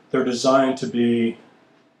 points, they're designed to be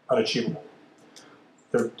unachievable.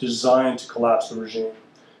 They're designed to collapse the regime.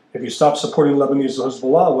 If you stop supporting Lebanese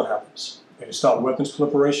Hezbollah, what happens? If you stop weapons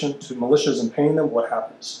proliferation to militias and paying them, what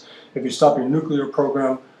happens? If you stop your nuclear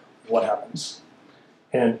program, what happens?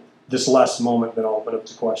 And this last moment, then I'll open up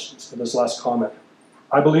to questions. But this last comment.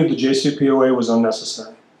 I believe the JCPOA was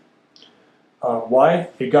unnecessary. Why?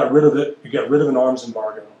 It got rid of it. It got rid of an arms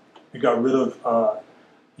embargo. It got rid of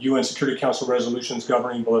UN Security Council resolutions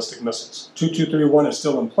governing ballistic missiles. 2231 is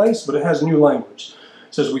still in place, but it has new language.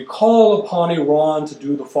 It says, we call upon Iran to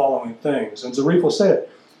do the following things. And Zarif will say it.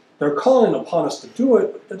 They're calling upon us to do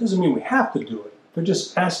it, but that doesn't mean we have to do it. They're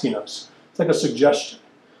just asking us. It's like a suggestion.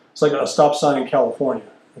 It's like a stop sign in California.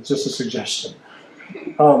 It's just a suggestion.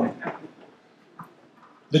 The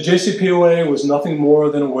JCPOA was nothing more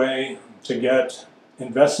than a way to get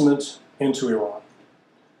investment into Iran,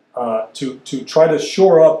 to try to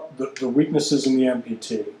shore up the weaknesses in the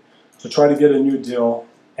NPT, to try to get a new deal,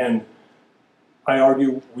 and I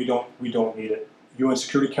argue we don't need it. UN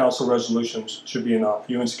Security Council resolutions should be enough.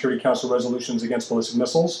 UN Security Council resolutions against ballistic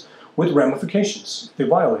missiles with ramifications if they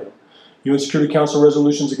violate them. UN Security Council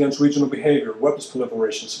resolutions against regional behavior, weapons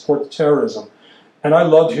proliferation, support to terrorism. And I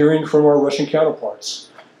loved hearing from our Russian counterparts.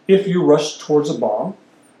 If you rush towards a bomb,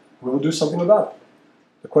 we will do something about it.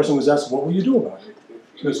 The question was asked, what will you do about it?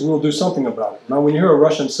 Because we will do something about it. Now, when you hear a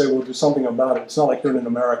Russian say we'll do something about it, it's not like hearing an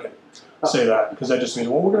American say that, because that just means,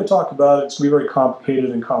 well, we're going to talk about it. It's going to be very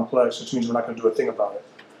complicated and complex, which means we're not going to do a thing about it.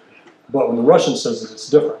 But when the Russian says it, it's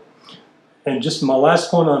different. And just my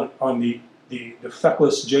last point on the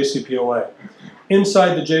feckless JCPOA.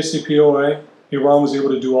 Inside the JCPOA, Iran was able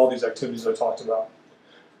to do all these activities I talked about.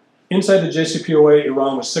 Inside the JCPOA,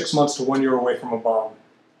 Iran was 6 months to 1 year away from a bomb.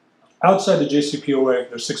 Outside the JCPOA,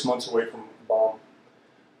 they're 6 months away from a bomb.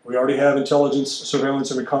 We already have intelligence, surveillance,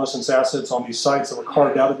 and reconnaissance assets on these sites that were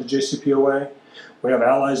carved out of the JCPOA. We have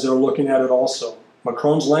allies that are looking at it also.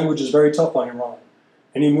 Macron's language is very tough on Iran.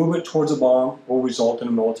 Any movement towards a bomb will result in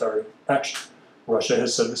a military action. Russia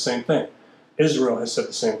has said the same thing. Israel has said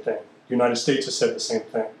the same thing. The United States has said the same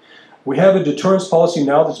thing. We have a deterrence policy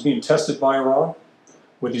now that's being tested by Iran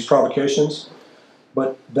with these provocations,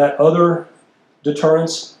 but that other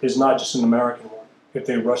deterrence is not just an American one, if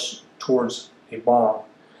they rush towards a bomb.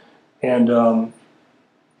 And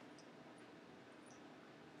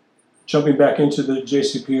jumping back into the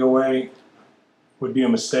JCPOA would be a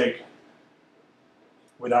mistake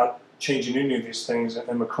without changing any of these things.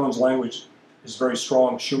 And Macron's language is very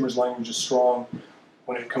strong. Schumer's language is strong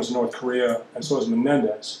when it comes to North Korea, and so is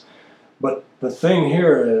Menendez. But the thing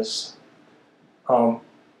here is,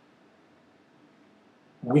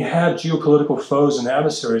 we have geopolitical foes and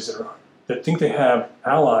adversaries that think they have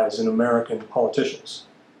allies in American politicians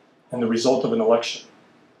and the result of an election,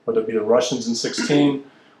 whether it be the Russians in 2016,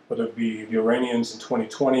 whether it be the Iranians in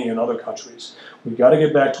 2020 and other countries. We've got to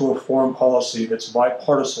get back to a foreign policy that's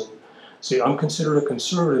bipartisan. See, I'm considered a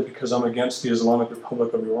conservative because I'm against the Islamic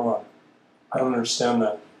Republic of Iran. I don't understand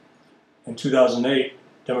that. In 2008,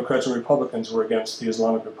 Democrats and Republicans were against the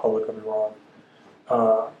Islamic Republic of Iran.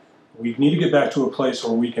 We need to get back to a place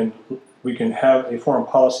where we can have a foreign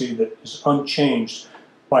policy that is unchanged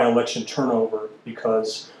by election turnover,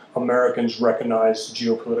 because Americans recognize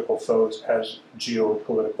geopolitical foes as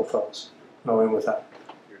geopolitical foes. And I'll end with that.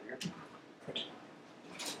 Thank you.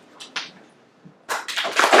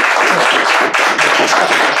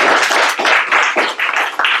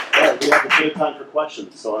 All right, we have a bit of time for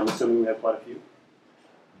questions, so I'm assuming we have quite a few.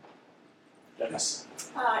 Yes.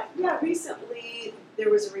 Yeah, recently there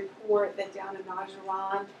was a report that down in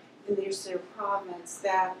Najran, in the Syria province,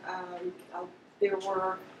 that there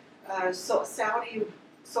were Saudi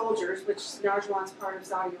soldiers, which Najran's part of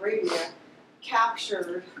Saudi Arabia,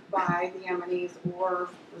 captured by the Yemenis, or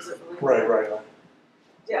was it really? Right.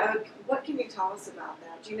 What can you tell us about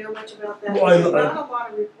that? Do you know much about that? Well, There's not a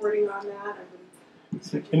lot of reporting on that.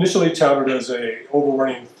 Initially touted as a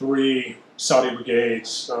overrunning 3 Saudi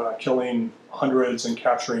brigades, killing hundreds and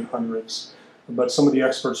capturing hundreds. But some of the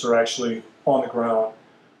experts are actually on the ground,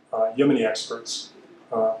 Yemeni experts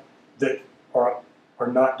that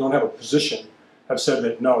don't have a position, have said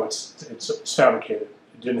that no, it's fabricated.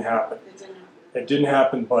 It didn't happen. It didn't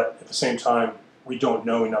happen, but at the same time, we don't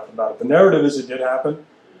know enough about it. The narrative is it did happen,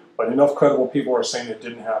 but enough credible people are saying it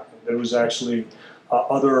didn't happen. There was actually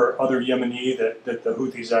other Yemeni that the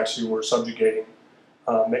Houthis actually were subjugating,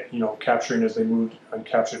 capturing as they moved and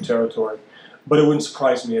captured territory. But it wouldn't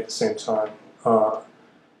surprise me at the same time.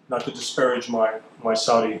 Not to disparage our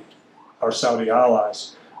Saudi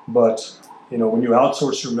allies, but when you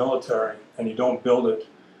outsource your military and you don't build it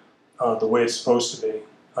the way it's supposed to be,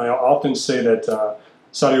 I often say that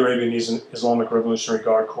Saudi Arabia needs an Islamic Revolutionary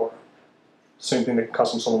Guard Corps. Same thing that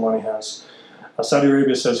Qasem Soleimani has. Saudi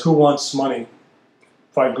Arabia says, who wants money?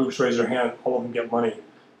 5 groups raise their hand, all of them get money.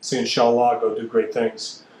 Say, inshallah, go do great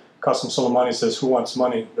things. Qasem Soleimani says, who wants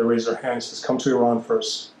money? They raise their hand. He says, come to Iran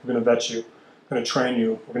first. We're going to vet you. We're going to train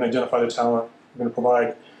you. We're going to identify the talent. We're going to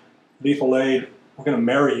provide lethal aid. We're going to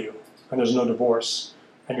marry you. and there's no divorce,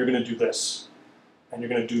 and you're going to do this, and you're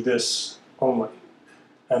going to do this only.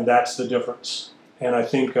 And that's the difference. And I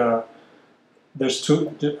think there's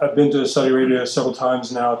two. I've been to Saudi Arabia several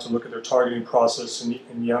times now to look at their targeting process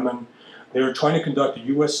in Yemen. They were trying to conduct a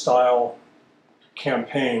U.S.-style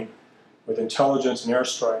campaign with intelligence and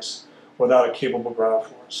airstrikes without a capable ground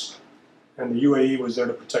force. And the UAE was there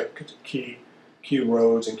to protect key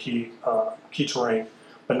roads and key terrain,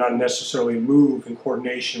 but not necessarily move in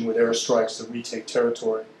coordination with airstrikes to retake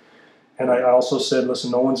territory. And I also said,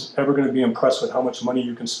 listen, no one's ever going to be impressed with how much money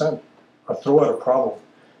you can spend or throw at a problem.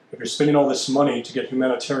 If you're spending all this money to get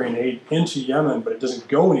humanitarian aid into Yemen, but it doesn't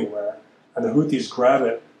go anywhere, and the Houthis grab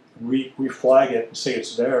it, reflag it, and say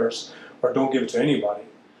it's theirs, or don't give it to anybody,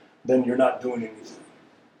 then you're not doing anything.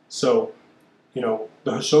 So, you know,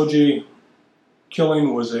 the Khashoggi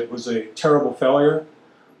killing was a terrible failure.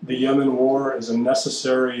 The Yemen war is a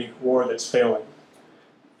necessary war that's failing,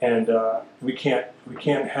 and we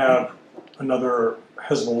can't have another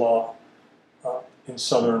Hezbollah in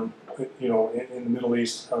southern, you know, in the Middle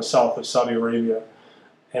East, south of Saudi Arabia,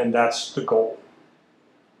 and that's the goal.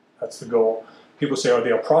 That's the goal. People say, are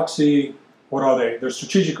they a proxy? What are they? They're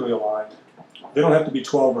strategically aligned. They don't have to be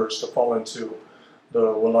 12ers to fall into the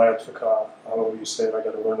Walayat Fiqh. I don't know what you say it. I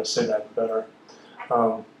got to learn to say that better.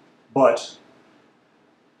 But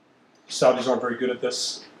Saudis aren't very good at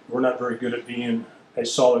this. We're not very good at being a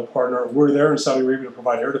solid partner. We're there in Saudi Arabia to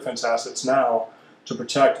provide air defense assets now to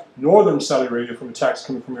protect northern Saudi Arabia from attacks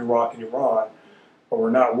coming from Iraq and Iran, but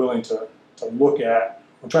we're not willing to look at.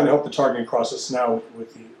 We're trying to help the targeting process now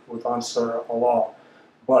with Ansar Allah,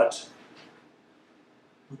 but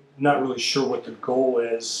not really sure what the goal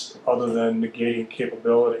is other than negating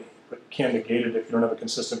capability. But you can't negate it if you don't have a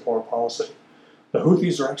consistent foreign policy. The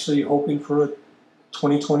Houthis are actually hoping for a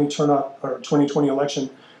 2020 turnout or 2020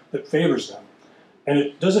 election that favors them, and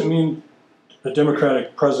it doesn't mean the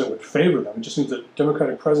Democratic president would favor them. It just means that the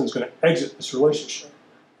Democratic president is going to exit this relationship.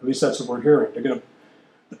 At least that's what we're hearing.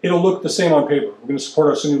 It'll look the same on paper. We're going to support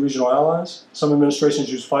our Sunni regional allies. Some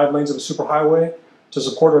administrations use 5 lanes of a superhighway to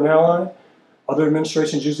support an ally. Other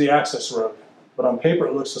administrations use the access road. But on paper,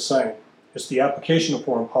 it looks the same. It's the application of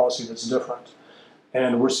foreign policy that's different.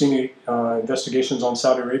 And we're seeing investigations on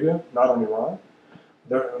Saudi Arabia, not on Iran.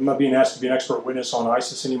 I'm not being asked to be an expert witness on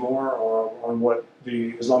ISIS anymore or on what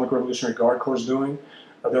the Islamic Revolutionary Guard Corps is doing.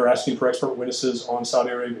 They're asking for expert witnesses on Saudi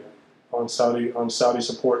Arabia, on Saudi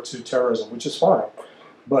support to terrorism, which is fine.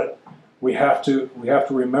 But we have to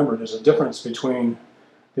remember there's a difference between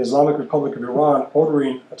the Islamic Republic of Iran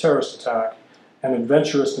ordering a terrorist attack and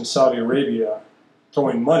adventurous in Saudi Arabia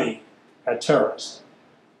throwing money at terrorists.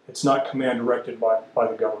 It's not command directed by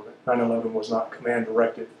the government. 9/11 was not command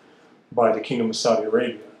directed by the Kingdom of Saudi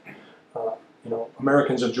Arabia. You know,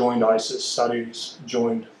 Americans have joined ISIS, Saudis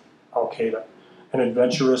joined Al-Qaeda. An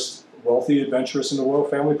wealthy adventurous in the royal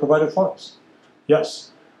family provided funds.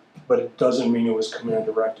 Yes, but it doesn't mean it was command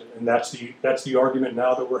directed. And that's the argument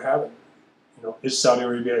now that we're having. You know, is Saudi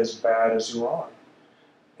Arabia as bad as Iran?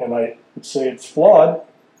 And I would say it's flawed,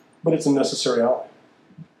 but it's a necessary ally.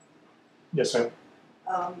 Yes, ma'am?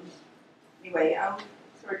 Anyway,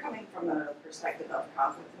 so we're coming from a perspective of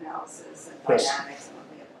conflict analysis and Yes. dynamics and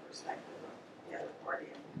looking at the perspective of the other party.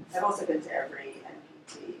 And I've also been to every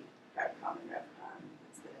NPT, PrepCom and RepCon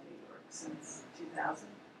that's been in New York since 2000.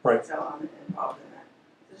 Right. So I'm involved in that.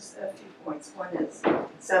 So just a few points. One is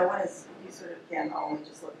you sort of can only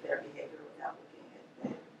just look at their behavior without looking at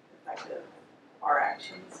the effect of our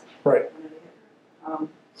actions. Right. On their behavior.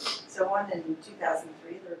 So one in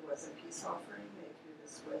 2003, there was a peace offering made through the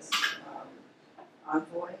Swiss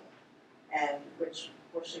envoy, and which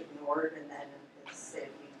Bush ignored, and then in his State of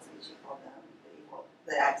the Union speech he called them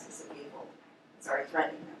the axis of evil. Sorry,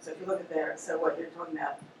 threatening them. So if you look at so what you're talking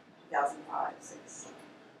about, 2005, 6,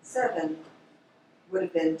 7, would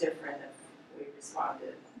have been different if we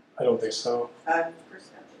responded. I don't think so. Personally.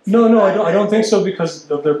 No, I don't think so because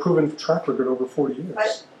of their proven track record over 40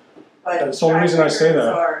 years. But That's the only reason I say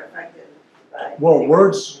that. are affected by Well,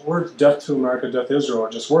 words, death to America, death to Israel are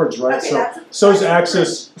just words, right? Okay, so's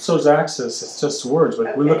Axis, it's just words,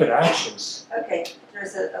 but we look at actions. Okay,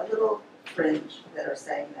 there's a little fringe that are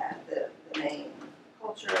saying that, the main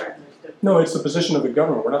culture, and there's different... No, it's the position of the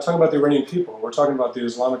government. We're not talking about the Iranian people. We're talking about the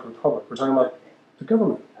Islamic Republic. We're talking about the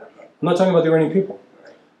government. Okay. I'm not talking about the Iranian people.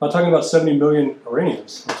 Right. I'm not talking about 70 million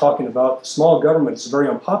Iranians. I'm talking about a small government that's very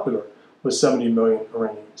unpopular with 70 million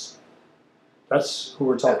Iranians. That's who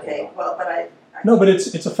we're talking Okay, about. well, but No, but it's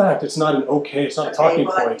a fact. It's not it's not a talking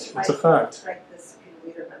point. It's a fact. Right, the Supreme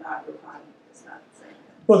Leader, but not Rouhani, is not saying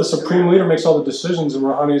that. Well, the Supreme Leader makes all the decisions and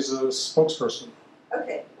Rouhani is the spokesperson.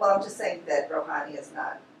 Okay, well, I'm just saying that Rouhani is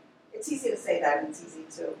not it's easy to say that, and it's easy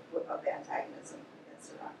to whip up antagonism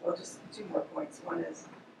against Iraq. Well, just two more points. One is,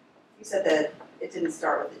 you said that it didn't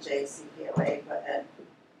start with the JCPOA, but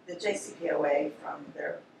the JCPOA, from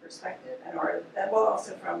their perspective, and well,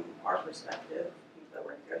 also from our perspective, people that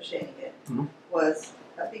were negotiating it, was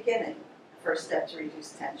a beginning, a first step to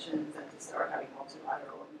reduce tensions and to start having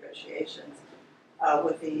multilateral negotiations,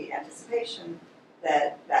 with the anticipation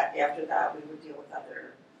that after that we would deal with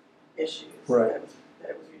other issues. Right.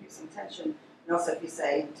 That it was reducing tension. And also, if you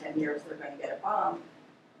say in 10 years they're going to get a bomb,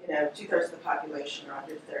 2/3 of the population are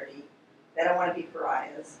under 30. They don't want to be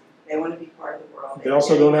pariahs. They want to be part of the world. They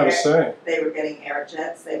also don't have a say. They were getting air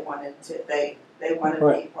jets. They wanted to. They wanted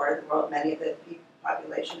to be part of the world. Many of the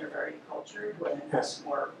population are very cultured. Women have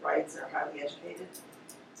more rights. Are highly educated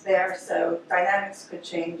there. So dynamics could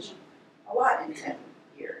change a lot in 10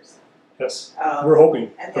 years. Yes, we're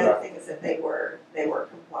hoping And for the that. other thing is that they were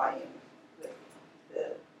complying with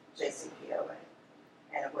the JCPOA,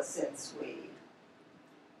 and it was since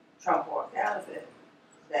Trump walked out of it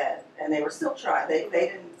and they were still trying. They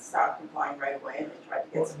didn't stop complying right away, and they tried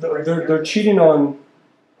to get support. They're cheating on.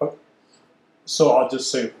 So I'll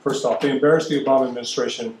just say first off, they embarrassed the Obama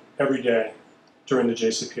administration every day during the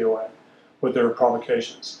JCPOA with their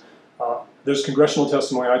provocations. There's congressional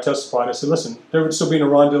testimony. I testified. I said, listen, there would still be an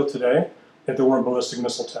Iran deal today if there weren't ballistic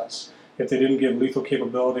missile tests, if they didn't give lethal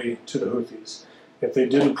capability to the Houthis, if they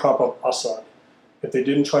didn't prop up Assad, if they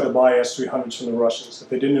didn't try to buy S-300s from the Russians, if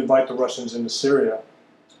they didn't invite the Russians into Syria,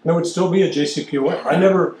 there would still be a JCPOA. I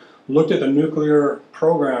never looked at the nuclear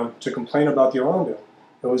program to complain about the Iran deal.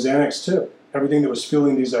 It was Annex 2, everything that was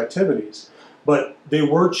fueling these activities. But they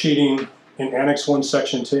were cheating in Annex 1,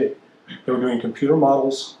 Section T. They were doing computer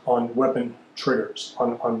models on weapon triggers,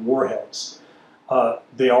 on warheads.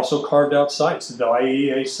 They also carved out sites. The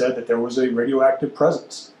IAEA said that there was a radioactive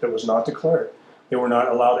presence that was not declared. They were not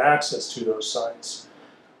allowed access to those sites.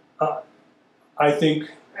 I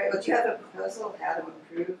think... Right, but you have a proposal of how to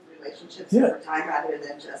improve relationships Yeah. over time rather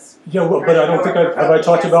than just... Yeah, well, but I don't think have I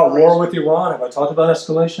talked about war with Iran? Have I talked about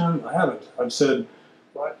escalation? I haven't. I've said...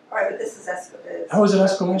 All right, but this is escalation. How is it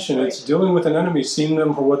escalation? It's dealing with an enemy, seeing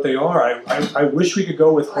them for what they are. I wish we could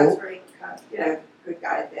go with Well, that's hope. very, good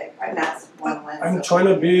guy there. And that's one lens. I'm of trying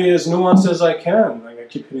to looking be at as nuanced as I can. Like, I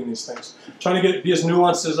keep hitting these things. Trying to be as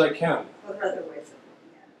nuanced as I can. it. Well, there are other ways of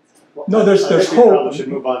looking at it. No, there's I think we hope. probably should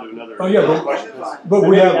move on to another Oh, yeah, but- question. Move on. But we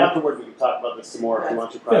Maybe have... afterward we can talk about this some more if you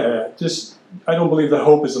want to. Yeah, just... I don't believe that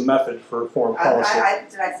hope is a method for foreign policy.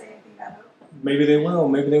 Did I say anything about hope? Maybe they will,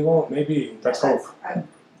 maybe they won't, maybe. That's hope.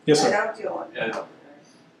 Yes, I sir. don't deal with Yeah.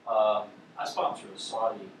 hope. I sponsor a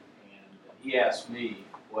Saudi, and he asked me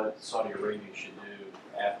what Saudi Arabia should do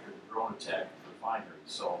after the drone attack at the refinery.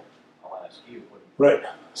 So I'll ask you. Right.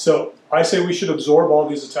 So I say we should absorb all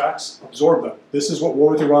these attacks, absorb them. This is what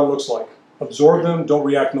war with Iran looks like. Absorb them, don't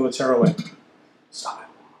react militarily. Stop.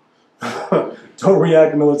 Don't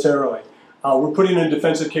react militarily. We're putting in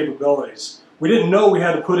defensive capabilities. We didn't know we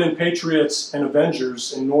had to put in Patriots and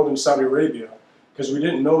Avengers in northern Saudi Arabia because we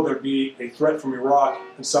didn't know there'd be a threat from Iraq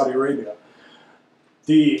and Saudi Arabia.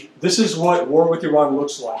 This is what war with Iran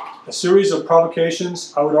looks like. A series of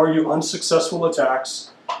provocations, I would argue unsuccessful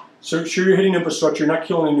attacks. So sure, you're hitting infrastructure, you're not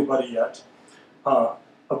killing anybody yet.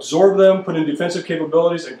 Absorb them, put in defensive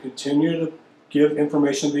capabilities, and continue to give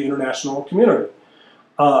information to the international community.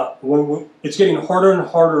 It's getting harder and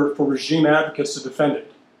harder for regime advocates to defend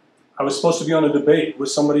it. I was supposed to be on a debate with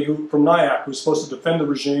somebody from NIAC who was supposed to defend the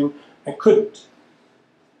regime and couldn't.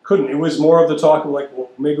 It was more of the talk of like, well,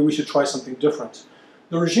 maybe we should try something different.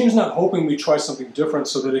 The regime's not hoping we try something different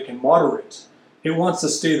so that it can moderate. It wants to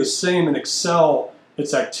stay the same and excel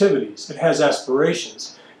its activities. It has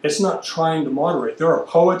aspirations. It's not trying to moderate. There are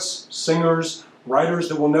poets, singers, writers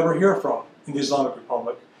that we'll never hear from in the Islamic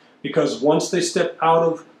Republic because once they step out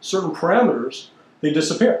of certain parameters, they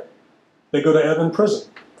disappear. They go to Evin prison.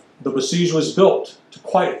 The Besiege was built to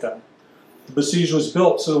quiet them. The Besiege was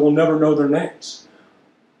built so that we'll never know their names.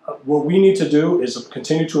 What we need to do is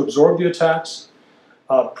continue to absorb the attacks,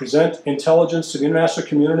 present intelligence to the international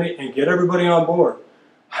community, and get everybody on board.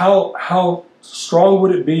 How strong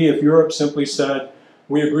would it be if Europe simply said,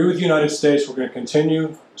 we agree with the United States, we're going to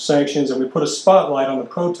continue sanctions, and we put a spotlight on the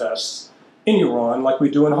protests in Iran like we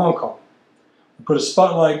do in Hong Kong. We put a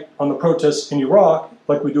spotlight on the protests in Iraq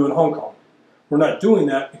like we do in Hong Kong. We're not doing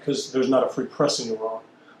that because there's not a free press in Iran.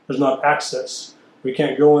 There's not access. We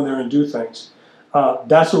can't go in there and do things.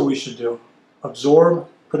 That's what we should do. Absorb,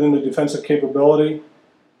 put in the defensive capability,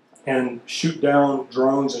 and shoot down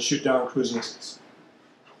drones and shoot down cruise missiles.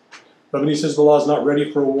 Lebanese Hezbollah is not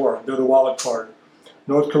ready for a war. They're the wild card.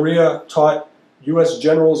 North Korea taught U.S.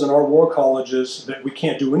 generals in our war colleges that we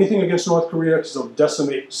can't do anything against North Korea because they'll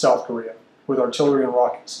decimate South Korea with artillery and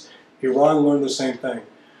rockets. Iran learned the same thing.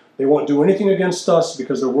 They won't do anything against us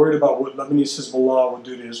because they're worried about what Lebanese Hezbollah will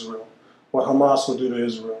do to Israel, what Hamas will do to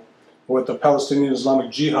Israel, what the Palestinian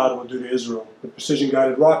Islamic Jihad will do to Israel with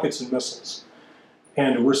precision-guided rockets and missiles.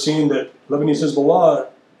 And we're seeing that Lebanese Hezbollah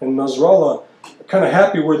and Nasrallah are kind of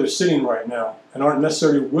happy where they're sitting right now and aren't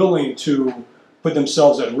necessarily willing to put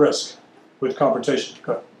themselves at risk with confrontation.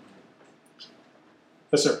 Go ahead.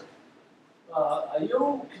 Yes, sir. Are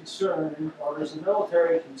you concerned, or is the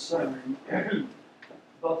military concerned, about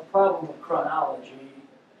the problem of chronology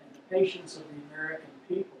and the patience of the American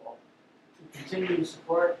people to continue to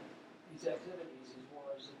support these activities, these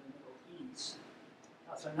wars in the Middle East?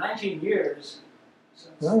 Now, so 19 years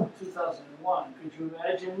since 2001, could you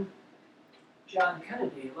imagine John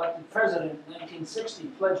Kennedy, elected president in 1960,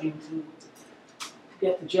 pledging to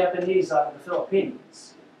get the Japanese out of the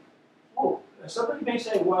Philippines? Oh, somebody may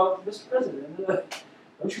say, well, Mr. President,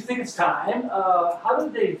 don't you think it's time? How do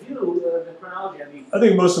they view the chronology? I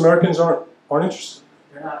think most Americans aren't interested.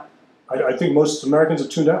 They're not. I think most Americans are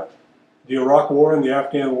tuned out. The Iraq War and the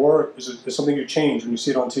Afghan War is something you change when you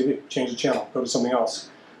see it on TV. Change the channel, go to something else.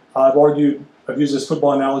 I've used this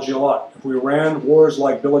football analogy a lot. If we ran wars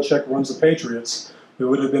like Belichick runs the Patriots, we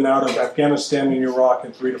would have been out of Afghanistan and Iraq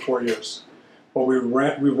in 3 to 4 years. But we've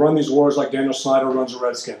run these wars like Daniel Snyder runs the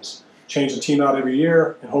Redskins. Change the team out every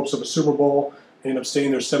year in hopes of a Super Bowl, and end up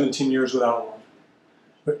staying there 17 years without one.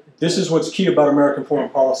 But this is what's key about American foreign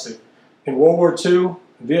policy. In World War II, in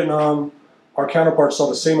Vietnam, our counterparts saw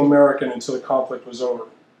the same American until the conflict was over.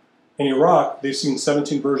 In Iraq, they've seen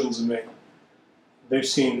 17 versions of me. They've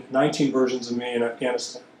seen 19 versions of me in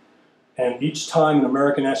Afghanistan. And each time an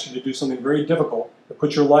American asks you to do something very difficult, to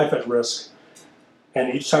put your life at risk,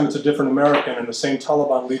 and each time it's a different American and the same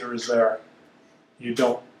Taliban leader is there, you're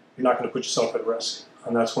not going to put yourself at risk.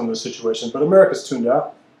 And that's one of the situations. But America's tuned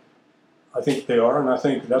out. I think they are, and I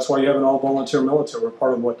think that's why you have an all-volunteer military. We're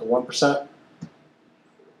part of, what, the 1%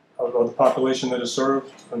 of the population that is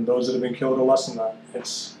served, and those that have been killed are less than that.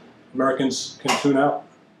 Americans can tune out.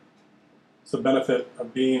 It's the benefit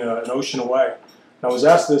of being an ocean away. And I was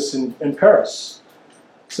asked this in Paris.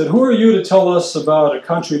 I said, who are you to tell us about a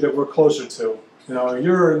country that we're closer to? You know,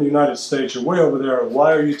 you're in the United States, you're way over there.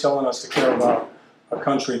 Why are you telling us to care about a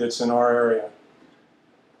country that's in our area?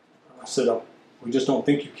 I said, we just don't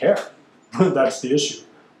think you care. That's the issue.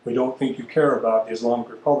 We don't think you care about the Islamic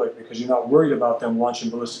Republic because you're not worried about them launching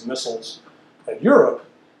ballistic missiles at Europe,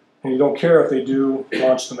 and you don't care if they do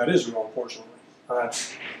launch them at Israel, unfortunately.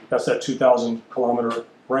 That's that 2,000 kilometer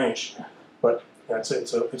range. But it's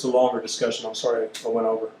a longer discussion. I'm sorry I went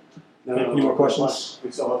over. Any more questions?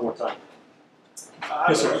 We still have more time.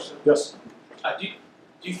 Yes, sir. Yes. Do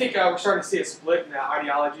you think we're starting to see a split in the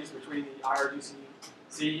ideologies between the IRGC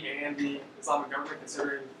and the Islamic government,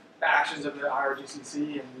 considering the actions of the IRGC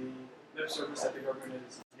and the lip service that the government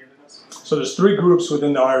is giving us? So there's 3 groups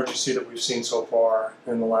within the IRGC that we've seen so far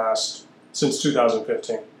since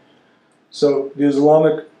 2015. So the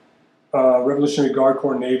Islamic Revolutionary Guard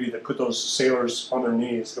Corps Navy that put those sailors on their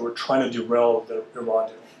knees, they were trying to derail the Iran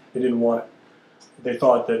deal. They didn't want it. They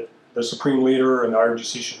thought that the supreme leader and the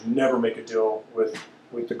IRGC should never make a deal with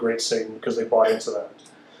the great Satan because they bought into that.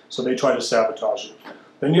 So they tried to sabotage it.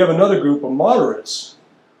 Then you have another group of moderates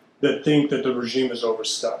that think that the regime is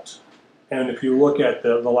overstepped. And if you look at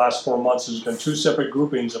the last 4 months, there's been 2 separate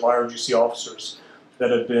groupings of IRGC officers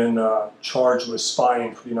that have been charged with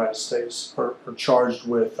spying for the United States or charged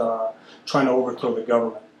with trying to overthrow the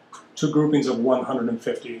government. 2 groupings of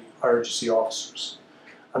 150 IRGC officers.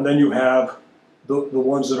 And then you have the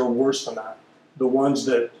ones that are worse than that, the ones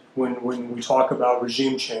that when we talk about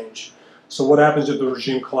regime change. So what happens if the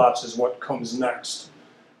regime collapses? What comes next?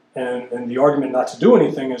 And the argument not to do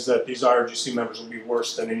anything is that these IRGC members will be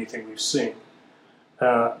worse than anything we've seen.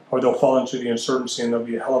 Or they'll fall into the insurgency and they'll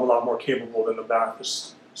be a hell of a lot more capable than the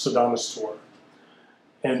Ba'athists, Saddamists were.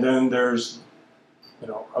 And then there's,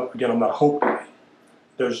 again, I'm not a hope guy.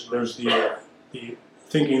 There's the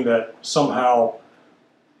thinking that somehow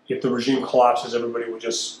if the regime collapses, everybody would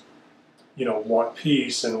just, want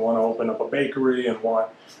peace and want to open up a bakery and want,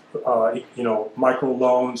 micro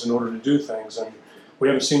loans in order to do things. And we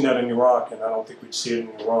haven't seen that in Iraq, and I don't think we'd see it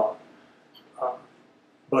in Iran.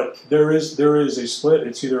 But there is a split.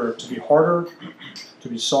 It's either to be harder, to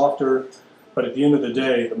be softer, but at the end of the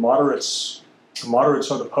day, the moderates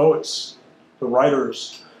are the poets, the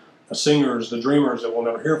writers, the singers, the dreamers that we'll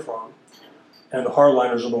never hear from, and the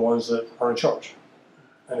hardliners are the ones that are in charge.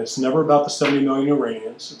 And it's never about the 70 million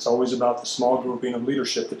Iranians. It's always about the small grouping of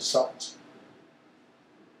leadership that decides.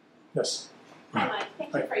 Yes? Hi, Mike.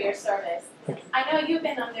 Thank you for your service. I know you've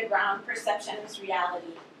been on the ground. Perception is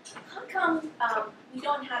reality. How come we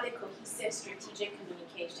don't have a cohesive strategic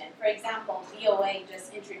communication? For example, VOA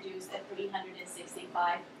just introduced a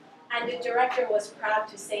 365, and the director was proud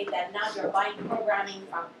to say that now you're buying programming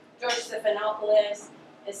from George Stephanopoulos,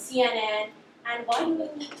 CNN, and why do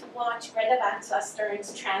we need to watch Greta Van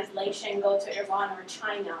Sustern's translation go to Iran or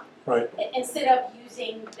China instead of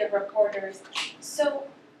using the reporters? So,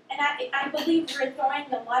 and I believe we're throwing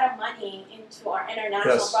a lot of money into our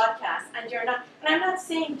international broadcasts, and you're not. And I'm not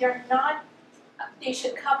saying they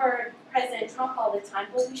should cover President Trump all the time,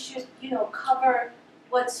 but we should, cover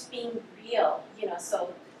what's being real.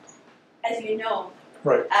 So as you know,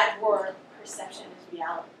 at war, perception is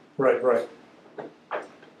reality. Right.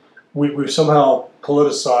 We've somehow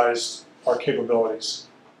politicized our capabilities.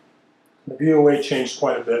 The VOA changed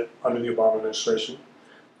quite a bit under the Obama administration,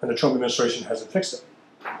 and the Trump administration hasn't fixed it.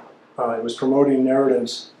 It was promoting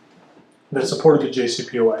narratives that supported the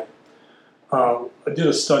JCPOA. I did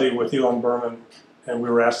a study with Elon Berman, and we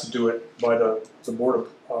were asked to do it by the board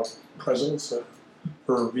of presidents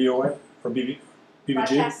for VOA, or BBG?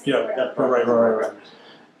 Right.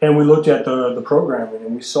 And we looked at the programming,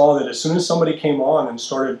 and we saw that as soon as somebody came on and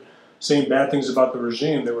started saying bad things about the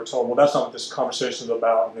regime, they were told, well, that's not what this conversation is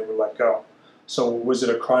about, and they were let go. So was it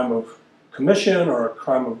a crime of commission or a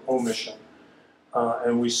crime of omission?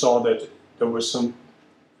 And we saw that there was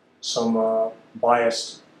some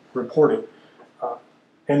biased reporting.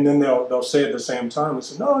 And then they'll say at the same time, they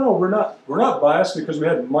say, no, we're not biased because we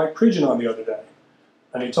had Mike Pregent on the other day,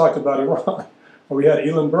 and he talked about Iran. Or we had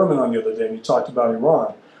Elon Berman on the other day, and he talked about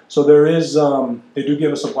Iran. So there is, they do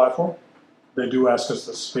give us a platform. They do ask us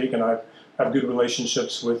to speak, and I have good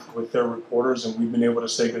relationships with their reporters, and we've been able to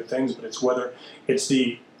say good things. But it's whether it's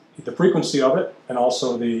the frequency of it and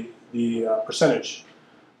also the percentage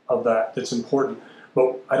of that's important.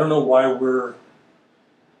 But I don't know why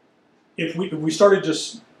if we started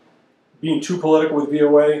just being too political with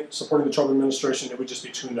VOA, supporting the Trump administration, it would just be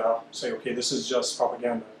tuned out. Say, okay, this is just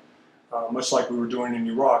propaganda. Much like we were doing in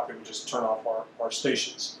Iraq, we would just turn off our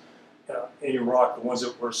stations. In Iraq, the ones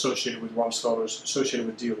that were associated with Rumsfeld, associated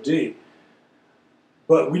with DOD.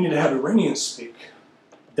 But we need to have Iranians speak.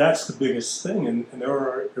 That's the biggest thing, and there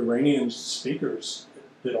are Iranian speakers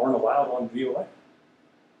that aren't allowed on VOA.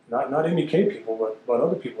 Not MEK people, but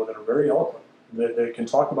other people that are very eloquent. That can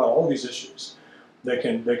talk about all these issues. They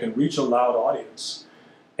can reach a loud audience.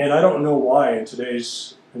 And I don't know why in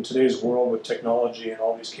today's world with technology and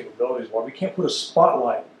all these capabilities, why we can't put a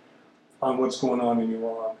spotlight on what's going on in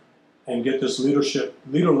Iran and get this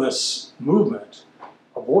leaderless movement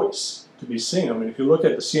a voice to be seen. I mean, if you look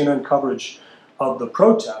at the CNN coverage of the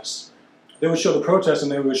protests, they would show the protests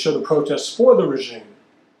and they would show the protests for the regime,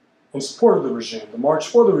 in support of the regime, the march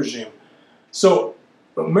for the regime. So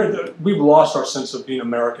we've lost our sense of being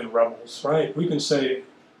American rebels, right? We can say,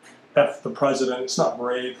 F the president, it's not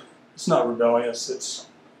brave, it's not rebellious,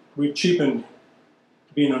 we've cheapened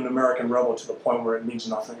being an American rebel to the point where it means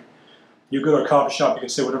nothing. You go to a coffee shop, you can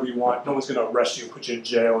say whatever you want, no one's going to arrest you, put you in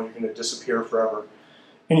jail, and you're going to disappear forever.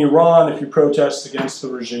 In Iran, if you protest against the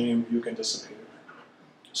regime, you can disappear.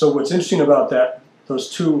 So what's interesting about those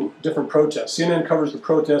two different protests, CNN covers the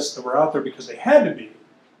protests that were out there because they had to be,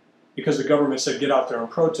 because the government said get out there and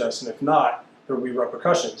protest, and if not, there will be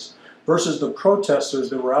repercussions, versus the protesters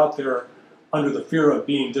that were out there under the fear of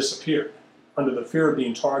being disappeared, under the fear of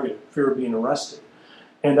being targeted, fear of being arrested.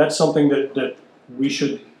 And that's something that we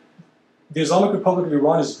should. The Islamic Republic of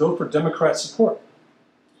Iran is built for Democrat support,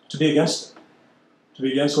 to be against it, to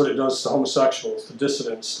be against what it does to homosexuals, to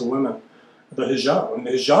dissidents, to women, the hijab. And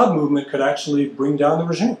the hijab movement could actually bring down the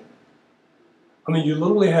regime. I mean, you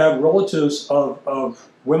literally have relatives of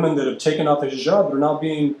women that have taken out the hijab that are now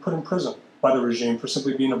being put in prison by the regime for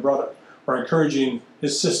simply being a brother, or encouraging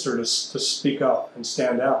his sister to speak up and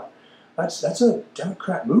stand out. That's a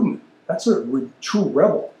Democrat movement. That's a true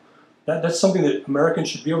rebel. That's something that Americans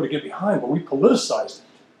should be able to get behind, but we politicized it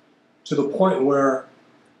to the point where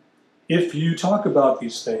if you talk about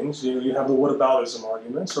these things, you have the whataboutism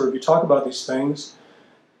arguments, or if you talk about these things,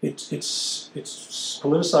 it's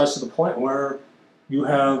politicized to the point where you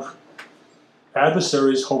have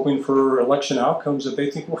adversaries hoping for election outcomes that they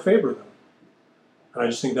think will favor them. And I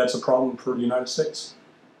just think that's a problem for the United States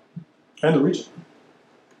and the region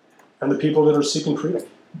and the people that are seeking freedom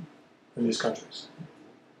in these countries.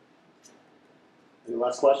 Any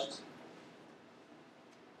last questions?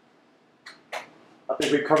 I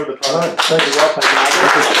think we've covered the problem. All right, thank you.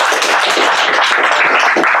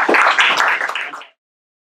 Thank you.